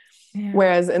 Yeah.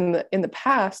 Whereas in the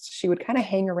past, she would kind of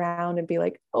hang around and be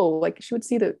like, oh, like, she would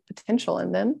see the potential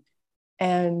in them.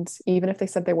 And even if they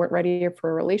said they weren't ready for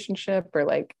a relationship or,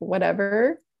 like,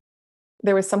 whatever,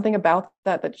 there was something about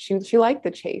that she liked the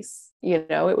chase.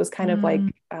 It was kind of like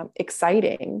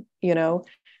exciting.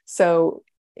 So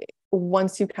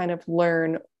once you kind of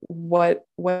learn what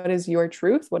is your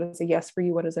truth, what is a yes for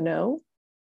you, what is a no,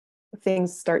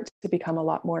 things start to become a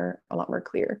lot more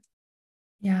clear.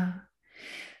 Yeah.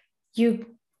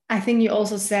 I think you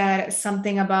also said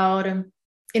something about,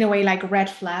 in a way, like red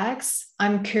flags.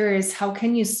 I'm curious, how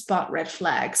can you spot red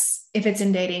flags if it's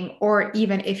in dating, or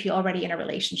even if you're already in a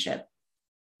relationship?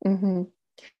 Mm-hmm.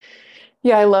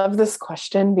 Yeah, I love this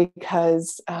question,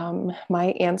 because my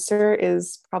answer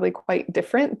is probably quite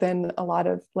different than a lot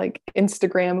of, like,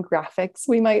 Instagram graphics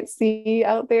we might see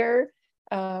out there.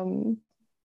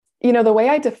 The way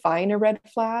I define a red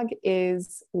flag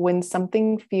is when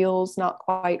something feels not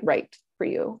quite right for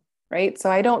you. right?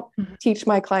 So I don't teach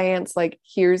my clients like,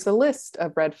 here's a list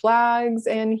of red flags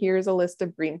and here's a list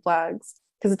of green flags,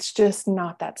 because it's just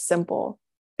not that simple.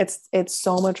 It's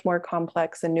so much more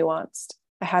complex and nuanced.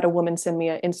 I had a woman send me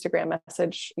an Instagram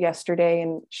message yesterday,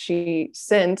 and she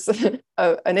sent an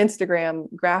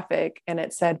Instagram graphic, and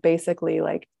it said basically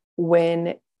like,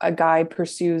 when a guy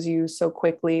pursues you so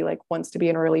quickly, like wants to be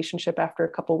in a relationship after a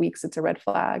couple of weeks, it's a red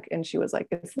flag. And she was like,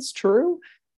 is this true?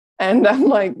 And I'm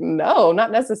like, no,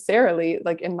 not necessarily,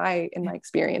 like in my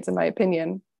experience, in my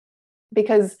opinion,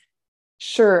 because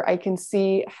sure, I can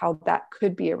see how that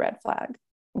could be a red flag,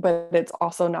 but it's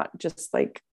also not just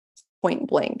like point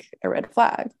blank a red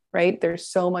flag, right? There's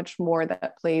so much more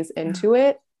that plays into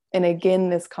it. And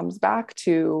again, this comes back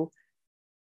to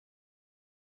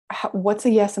what's a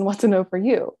yes and what's a no for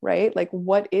you, right? Like,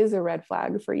 what is a red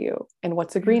flag for you and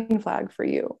what's a green flag for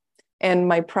you? And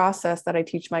my process that I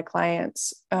teach my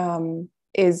clients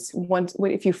is, once,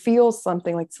 if you feel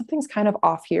something like something's kind of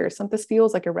off here, something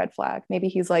feels like a red flag. Maybe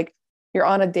he's like, you're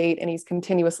on a date and he's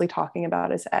continuously talking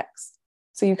about his ex.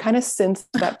 So you kind of sense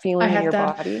that feeling in your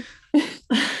body.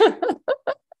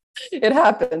 It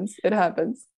happens. It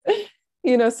happens.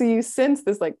 You know, so you sense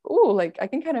this like, oh, like I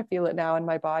can kind of feel it now in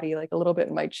my body, like a little bit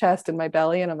in my chest and my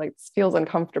belly. And I'm like, this feels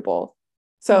uncomfortable.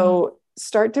 So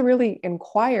start to really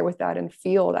inquire with that and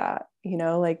feel that, you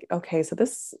know, like, okay, so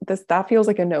that feels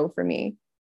like a no for me.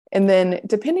 And then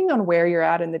depending on where you're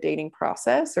at in the dating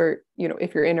process, or, you know,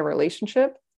 if you're in a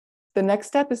relationship, the next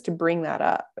step is to bring that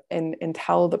up and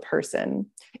tell the person.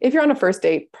 If you're on a first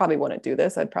date, probably wouldn't do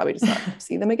this. I'd probably just not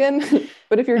see them again.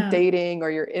 But if you're dating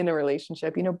or you're in a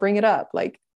relationship, you know, bring it up.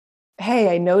 Like,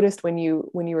 hey, I noticed when you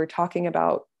were talking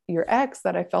about your ex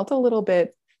that I felt a little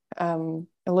bit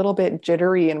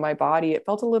jittery in my body. It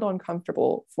felt a little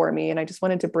uncomfortable for me. And I just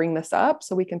wanted to bring this up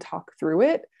so we can talk through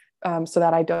it, so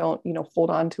that I don't, you know, hold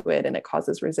on to it and it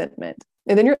causes resentment.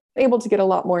 And then you're able to get a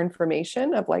lot more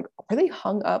information of like, are they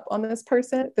hung up on this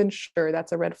person? Then sure,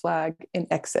 that's a red flag and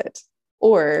exit.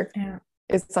 Or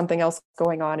is something else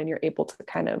going on, and you're able to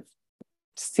kind of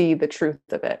see the truth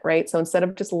of it, right? So instead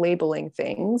of just labeling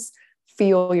things,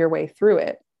 feel your way through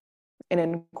it and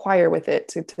inquire with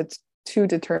it to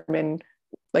determine,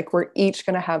 like, we're each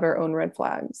going to have our own red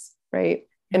flags, right?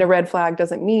 And a red flag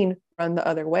doesn't mean run the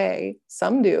other way.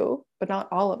 Some do, but not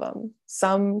all of them.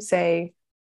 Some say,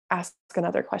 ask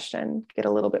another question, get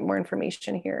a little bit more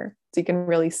information here. So you can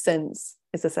really sense,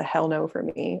 is this a hell no for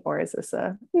me? Or is this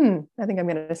I think I'm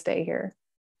going to stay here.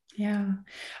 Yeah.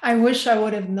 I wish I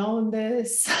would have known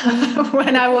this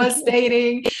when I was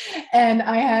dating, and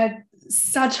I had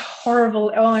such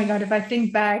horrible, oh my God, if I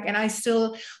think back, and I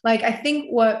still, like, I think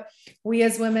what we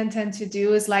as women tend to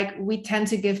do is like, we tend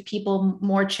to give people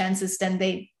more chances than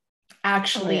they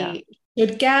actually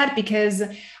should get, because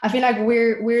I feel like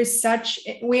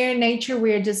we're in nature,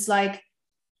 we're just like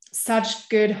such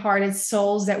good-hearted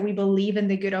souls that we believe in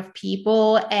the good of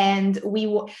people, and we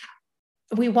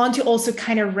want to also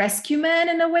kind of rescue men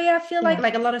in a way. I feel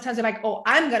like a lot of times they're like, oh,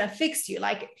 I'm gonna fix you,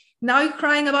 like, now you're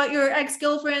crying about your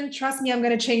ex-girlfriend, trust me, I'm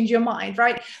gonna change your mind,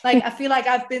 right? Like, I feel like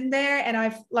I've been there, and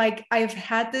I've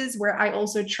had this where I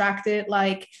also attracted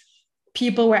like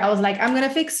people where I was like, I'm gonna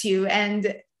fix you,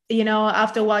 and you know,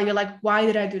 after a while you're like, why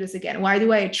did I do this again? Why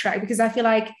do I attract? Because I feel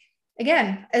like,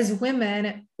 again, as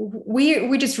women,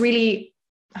 we just really,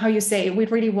 how you say, we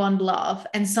really want love,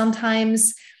 and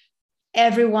sometimes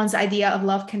everyone's idea of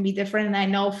love can be different. And I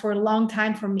know for a long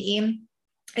time for me,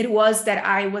 it was that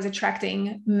I was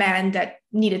attracting men that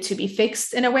needed to be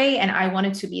fixed in a way, and I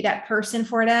wanted to be that person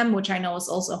for them, which I know is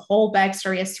also a whole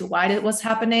backstory as to why that was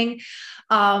happening.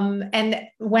 And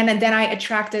then I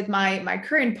attracted my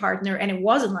current partner, and it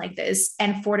wasn't like this.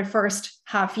 And for the first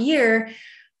half year,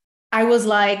 I was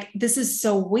like, this is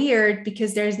so weird,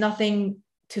 because there's nothing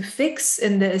to fix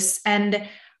in this. And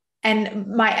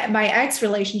my ex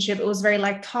relationship, it was very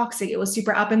like toxic. It was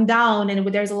super up and down, and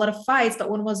there's a lot of fights, but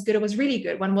when was good, it was really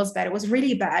good. When was bad, it was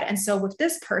really bad. And so with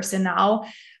this person now,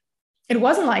 it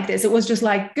wasn't like this. It was just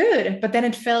like good, but then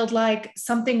it felt like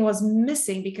something was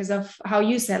missing because of how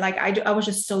you said, like, I was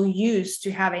just so used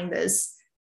to having this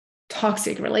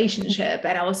toxic relationship,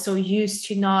 and I was so used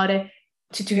to not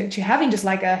to having just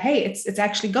like a, hey, it's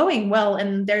actually going well,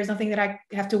 and there's nothing that I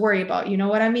have to worry about. You know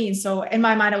what I mean? So in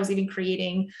my mind, I was even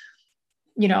creating,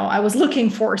 you know, I was looking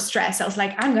for stress. I was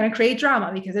like, I'm going to create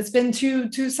drama because it's been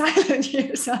two silent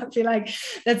years. So I feel like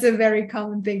that's a very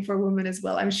common thing for women as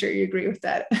well. I'm sure you agree with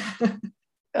that.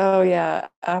 Oh yeah,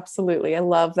 absolutely. I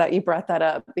love that you brought that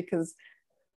up, because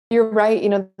you're right. You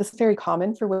know, this is very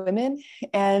common for women,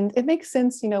 and it makes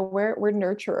sense. You know, we're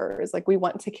nurturers. Like, we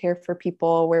want to care for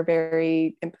people. We're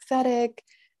very empathetic.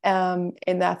 And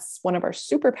that's one of our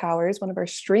superpowers, one of our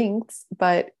strengths,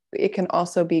 but it can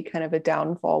also be kind of a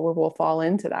downfall where we'll fall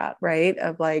into that, right?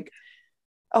 Of like,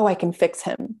 oh, I can fix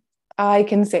him. I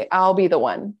can say, I'll be the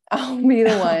one. I'll be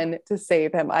the one to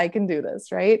save him. I can do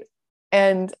this, right?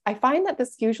 And I find that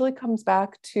this usually comes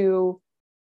back to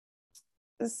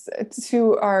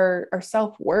our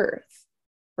self-worth,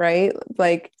 right?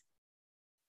 Like,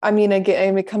 I mean,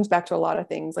 again, it comes back to a lot of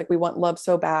things. Like we want love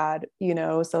so bad,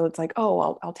 so it's like,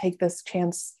 oh, I'll take this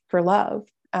chance for love.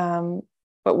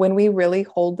 But when we really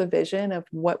hold the vision of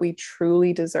what we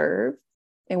truly deserve,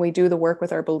 and we do the work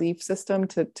with our belief system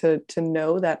to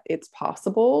know that it's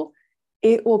possible,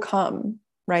 it will come,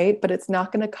 right? But it's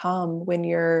not going to come when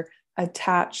you're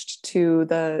attached to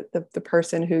the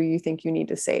person who you think you need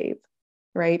to save,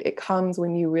 right? It comes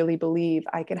when you really believe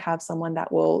I can have someone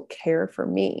that will care for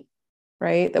me,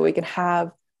 right? That we can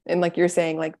have, and like you're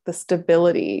saying, like the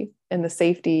stability and the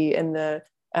safety and the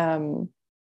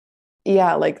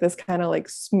like this kind of like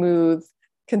smooth,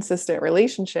 consistent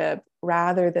relationship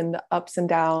rather than the ups and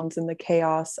downs and the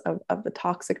chaos of the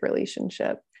toxic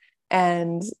relationship.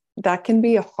 And that can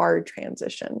be a hard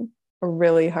transition, a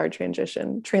really hard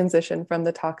transition from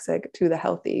the toxic to the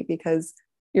healthy, because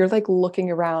you're like looking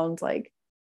around like,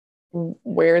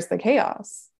 where's the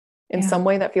chaos in some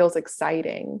way that feels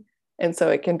exciting. And so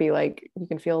it can be like, you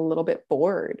can feel a little bit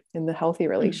bored in the healthy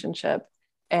relationship.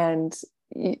 And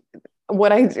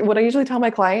what I usually tell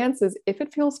my clients is, if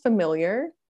it feels familiar,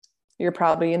 you're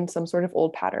probably in some sort of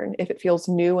old pattern. If it feels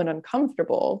new and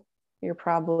uncomfortable, you're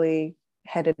probably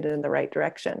headed in the right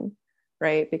direction,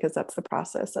 right? Because that's the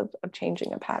process of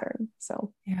changing a pattern.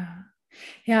 So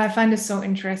yeah, I find this so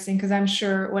interesting, because I'm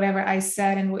sure whatever I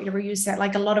said and whatever you said,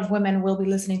 like a lot of women will be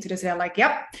listening to this, they're like,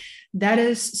 yep, that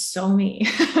is so me.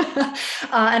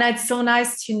 And it's so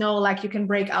nice to know, like, you can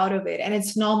break out of it, and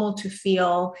it's normal to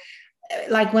feel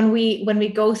like when we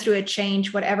go through a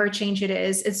change, whatever change it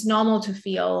is, it's normal to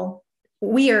feel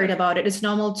weird about it. It's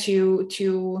normal to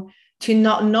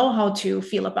not know how to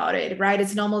feel about it, right?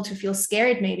 It's normal to feel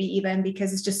scared, maybe even,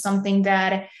 because it's just something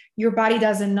that your body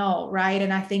doesn't know, right?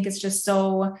 And I think it's just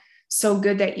so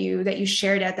good that you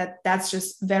share that's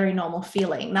just very normal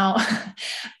feeling. Now,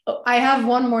 I have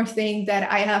one more thing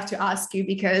that I have to ask you,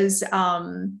 because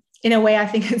in a way I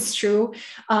think it's true.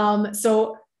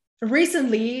 So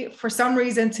recently, for some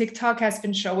reason, TikTok has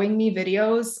been showing me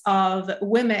videos of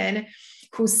women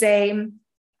who say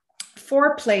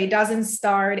foreplay doesn't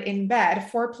start in bed.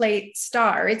 Foreplay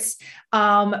starts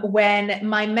when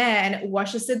my man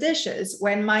washes the dishes,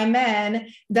 when my man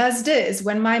does this,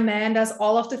 when my man does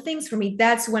all of the things for me.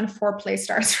 That's when foreplay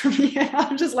starts for me. And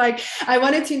I'm just like, I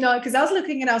wanted to know, because I was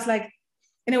looking and I was like,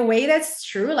 in a way, that's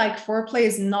true. Like, foreplay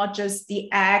is not just the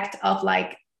act of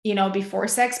like, before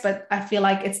sex, but I feel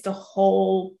like it's the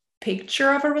whole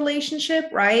picture of a relationship,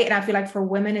 right? And I feel like for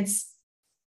women, it's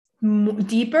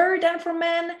deeper than for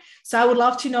men. So I would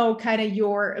love to know kind of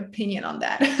your opinion on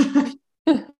that.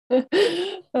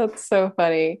 That's so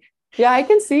funny. Yeah, I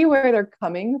can see where they're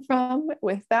coming from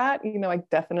with that. I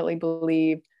definitely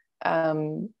believe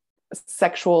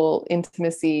sexual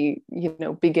intimacy,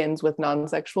 begins with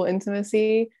non-sexual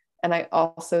intimacy. And I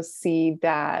also see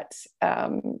that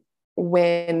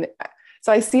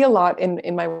so I see a lot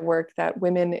in my work that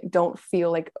women don't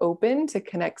feel like open to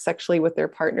connect sexually with their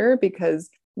partner because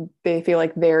they feel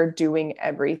like they're doing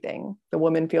everything. The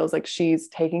woman feels like she's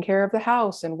taking care of the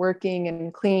house and working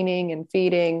and cleaning and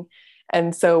feeding.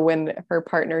 And so when her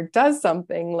partner does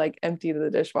something like empty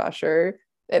the dishwasher,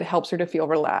 it helps her to feel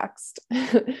relaxed.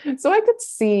 So I could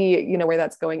see, where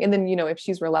that's going. And then, if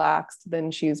she's relaxed, then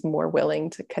she's more willing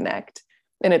to connect.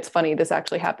 And it's funny, this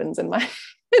actually happens in my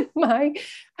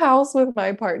house with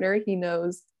my partner. He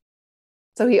knows.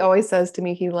 So he always says to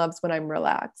me, he loves when I'm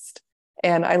relaxed.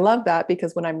 And I love that,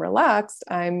 because when I'm relaxed,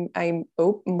 I'm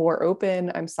more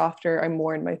open, I'm softer, I'm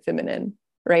more in my feminine,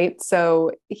 right?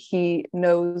 So he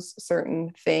knows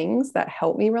certain things that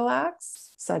help me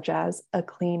relax, such as a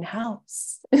clean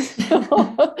house.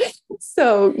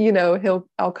 So,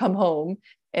 I'll come home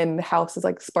and the house is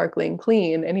like sparkling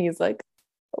clean. And he's like,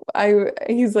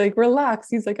 relax.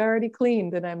 He's like, I already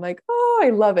cleaned. And I'm like, oh, I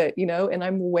love it, and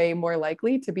I'm way more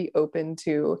likely to be open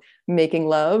to making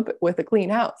love with a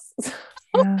clean house.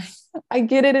 Yeah. I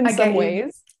get it in some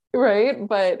ways, right?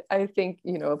 But I think,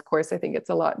 of course, I think it's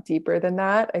a lot deeper than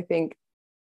that. I think,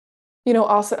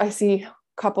 also I see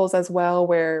couples as well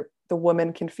where the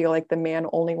woman can feel like the man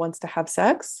only wants to have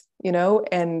sex,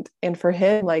 and for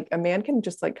him, like a man can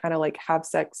just like kind of like have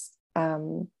sex.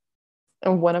 And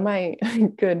one of my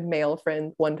good male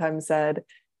friends one time said,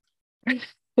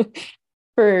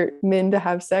 for men to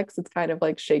have sex, it's kind of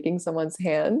like shaking someone's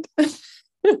hand.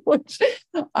 which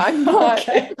I'm not,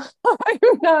 Okay.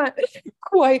 I'm not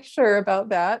quite sure about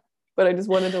that, but I just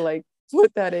wanted to like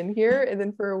put that in here. And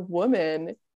then for a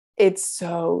woman, it's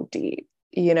so deep.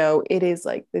 It is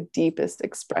like the deepest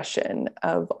expression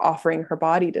of offering her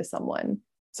body to someone.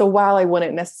 So while I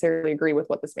wouldn't necessarily agree with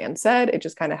what this man said, it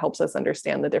just kind of helps us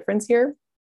understand the difference here.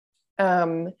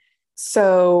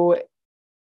 So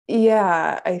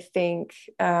yeah, I think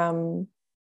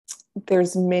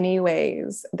there's many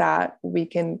ways that we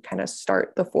can kind of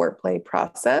start the foreplay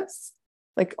process,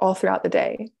 like all throughout the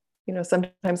day.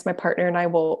 Sometimes my partner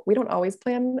and we don't always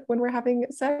plan when we're having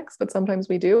sex, but sometimes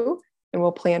we do. And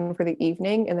we'll plan for the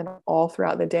evening. And then all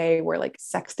throughout the day, we're like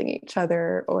sexting each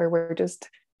other, or we're just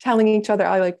telling each other.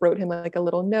 I like wrote him like a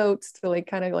little note to like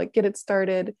kind of like get it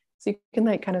started. So you can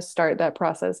like kind of start that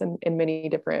process in many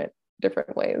different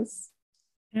ways.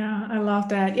 Yeah, I love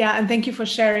that. Yeah, and thank you for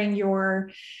sharing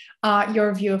your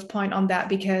point on that,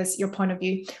 because your point of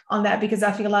view on that, because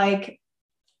I feel like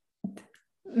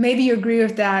maybe you agree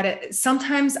with that.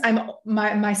 Sometimes I'm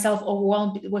myself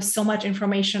overwhelmed with so much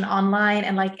information online,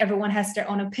 and like everyone has their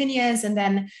own opinions, and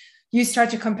then you start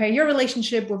to compare your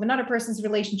relationship with another person's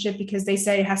relationship because they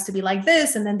say it has to be like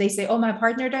this, and then they say, oh, my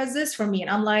partner does this for me, and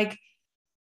I'm like,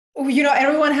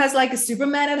 everyone has like a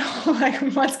Superman at home, like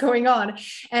what's going on?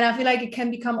 And I feel like it can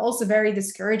become also very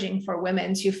discouraging for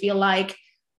women to feel like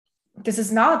this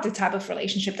is not the type of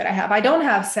relationship that I have. I don't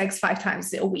have sex 5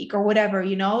 times a week or whatever,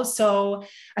 So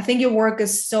I think your work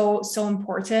is so, so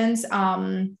important.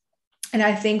 And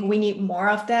I think we need more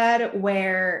of that,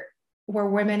 where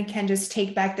women can just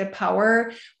take back the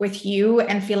power with you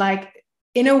and feel like,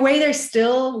 in a way, they're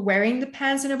still wearing the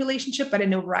pants in a relationship, but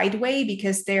in the right way,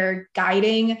 because they're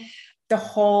guiding the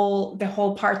whole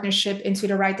partnership into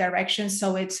the right direction.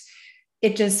 So it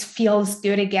just feels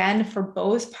good again for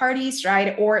both parties,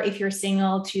 right? Or if you're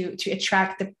single, to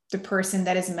attract the person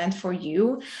that is meant for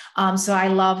you. So I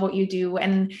love what you do.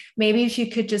 And maybe if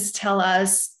you could just tell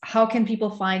us, how can people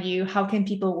find you? How can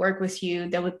people work with you?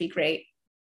 That would be great.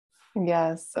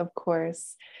 Yes, of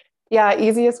course. Yeah,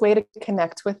 easiest way to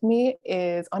connect with me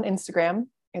is on Instagram.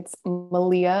 It's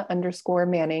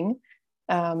Malia_Manning.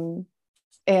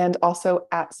 And also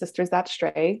at Sisters That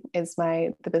Stray is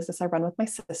the business I run with my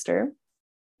sister.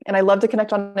 And I love to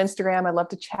connect on Instagram. I love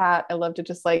to chat. I love to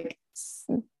just like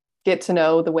get to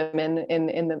know the women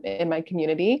in my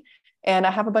community. And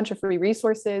I have a bunch of free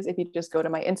resources. If you just go to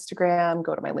my Instagram,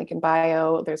 go to my link in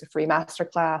bio, there's a free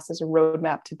masterclass, there's a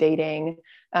roadmap to dating,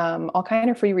 all kind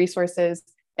of free resources.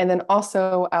 And then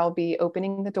also I'll be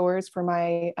opening the doors for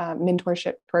my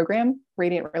mentorship program,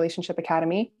 Radiant Relationship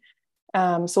Academy.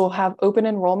 So we'll have open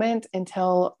enrollment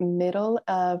until middle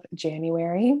of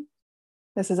January.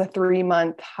 This is a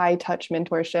 3-month high touch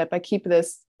mentorship. I keep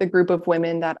the group of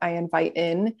women that I invite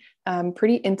in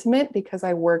pretty intimate, because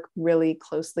I work really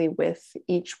closely with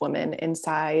each woman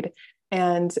inside.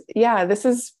 And yeah, this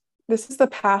is the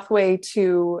pathway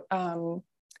to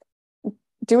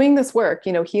doing this work,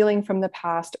 healing from the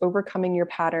past, overcoming your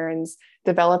patterns,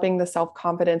 developing the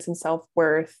self-confidence and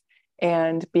self-worth,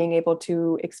 and being able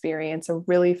to experience a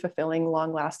really fulfilling,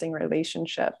 long-lasting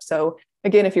relationship. So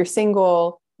again, if you're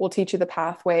single, we'll teach you the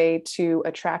pathway to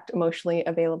attract emotionally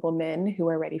available men who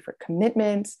are ready for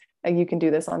commitment. You can do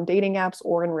this on dating apps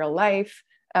or in real life.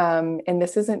 And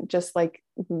this isn't just like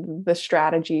the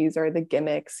strategies or the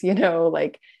gimmicks,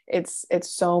 like it's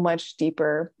so much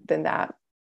deeper than that.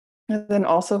 And then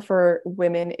also for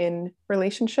women in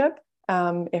relationship,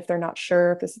 if they're not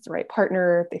sure if this is the right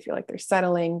partner, if they feel like they're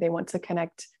settling, they want to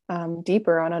connect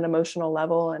deeper on an emotional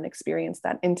level and experience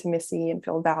that intimacy and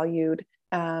feel valued.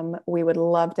 We would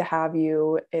love to have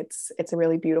you. It's a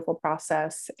really beautiful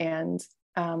process. And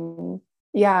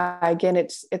yeah, again,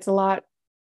 it's a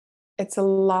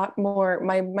lot more.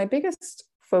 My biggest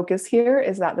focus here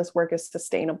is that this work is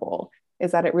sustainable,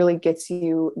 is that it really gets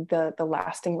you the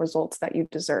lasting results that you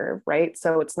deserve, right?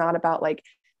 So it's not about like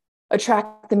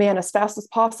attract the man as fast as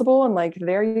possible and like,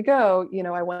 there you go.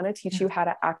 I want to teach you how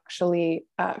to actually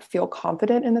feel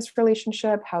confident in this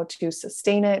relationship, how to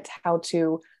sustain it, how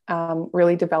to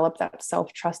really develop that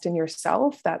self-trust in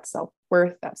yourself, that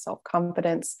self-worth, that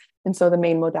self-confidence. And so the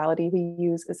main modality we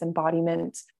use is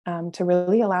embodiment, to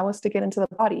really allow us to get into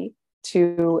the body,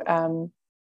 to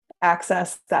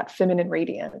access that feminine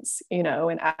radiance,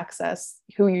 and access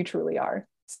who you truly are.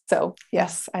 So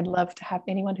yes, I'd love to have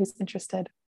anyone who's interested.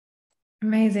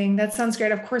 Amazing. That sounds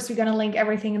great. Of course, we're going to link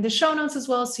everything in the show notes as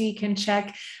well, so you can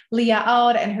check Leah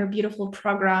out and her beautiful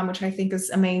program, which I think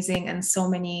is amazing. And so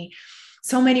many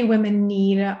women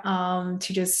need to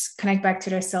just connect back to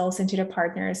themselves and to their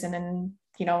partners, and then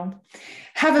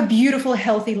have a beautiful,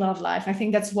 healthy love life. I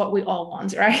think that's what we all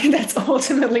want, right? That's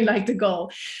ultimately like the goal.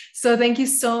 So thank you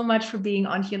so much for being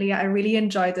on here, Leah. I really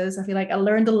enjoyed this. I feel like I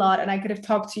learned a lot, and I could have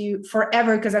talked to you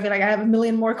forever because I feel like I have a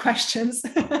million more questions.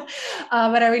 But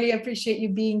I really appreciate you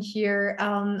being here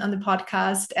on the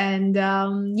podcast. And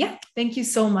thank you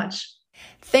so much.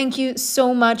 Thank you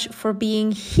so much for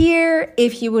being here.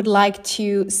 If you would like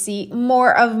to see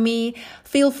more of me,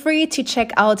 feel free to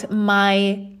check out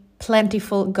my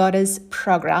Plantiful Goddess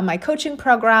program, my coaching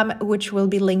program, which will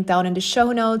be linked down in the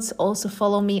show notes. Also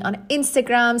follow me on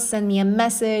Instagram, send me a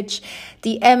message,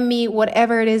 DM me,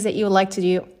 whatever it is that you would like to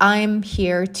do. I'm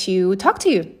here to talk to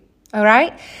you. All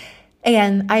right.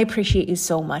 Again, I appreciate you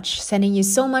so much. Sending you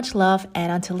so much love,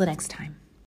 and until the next time.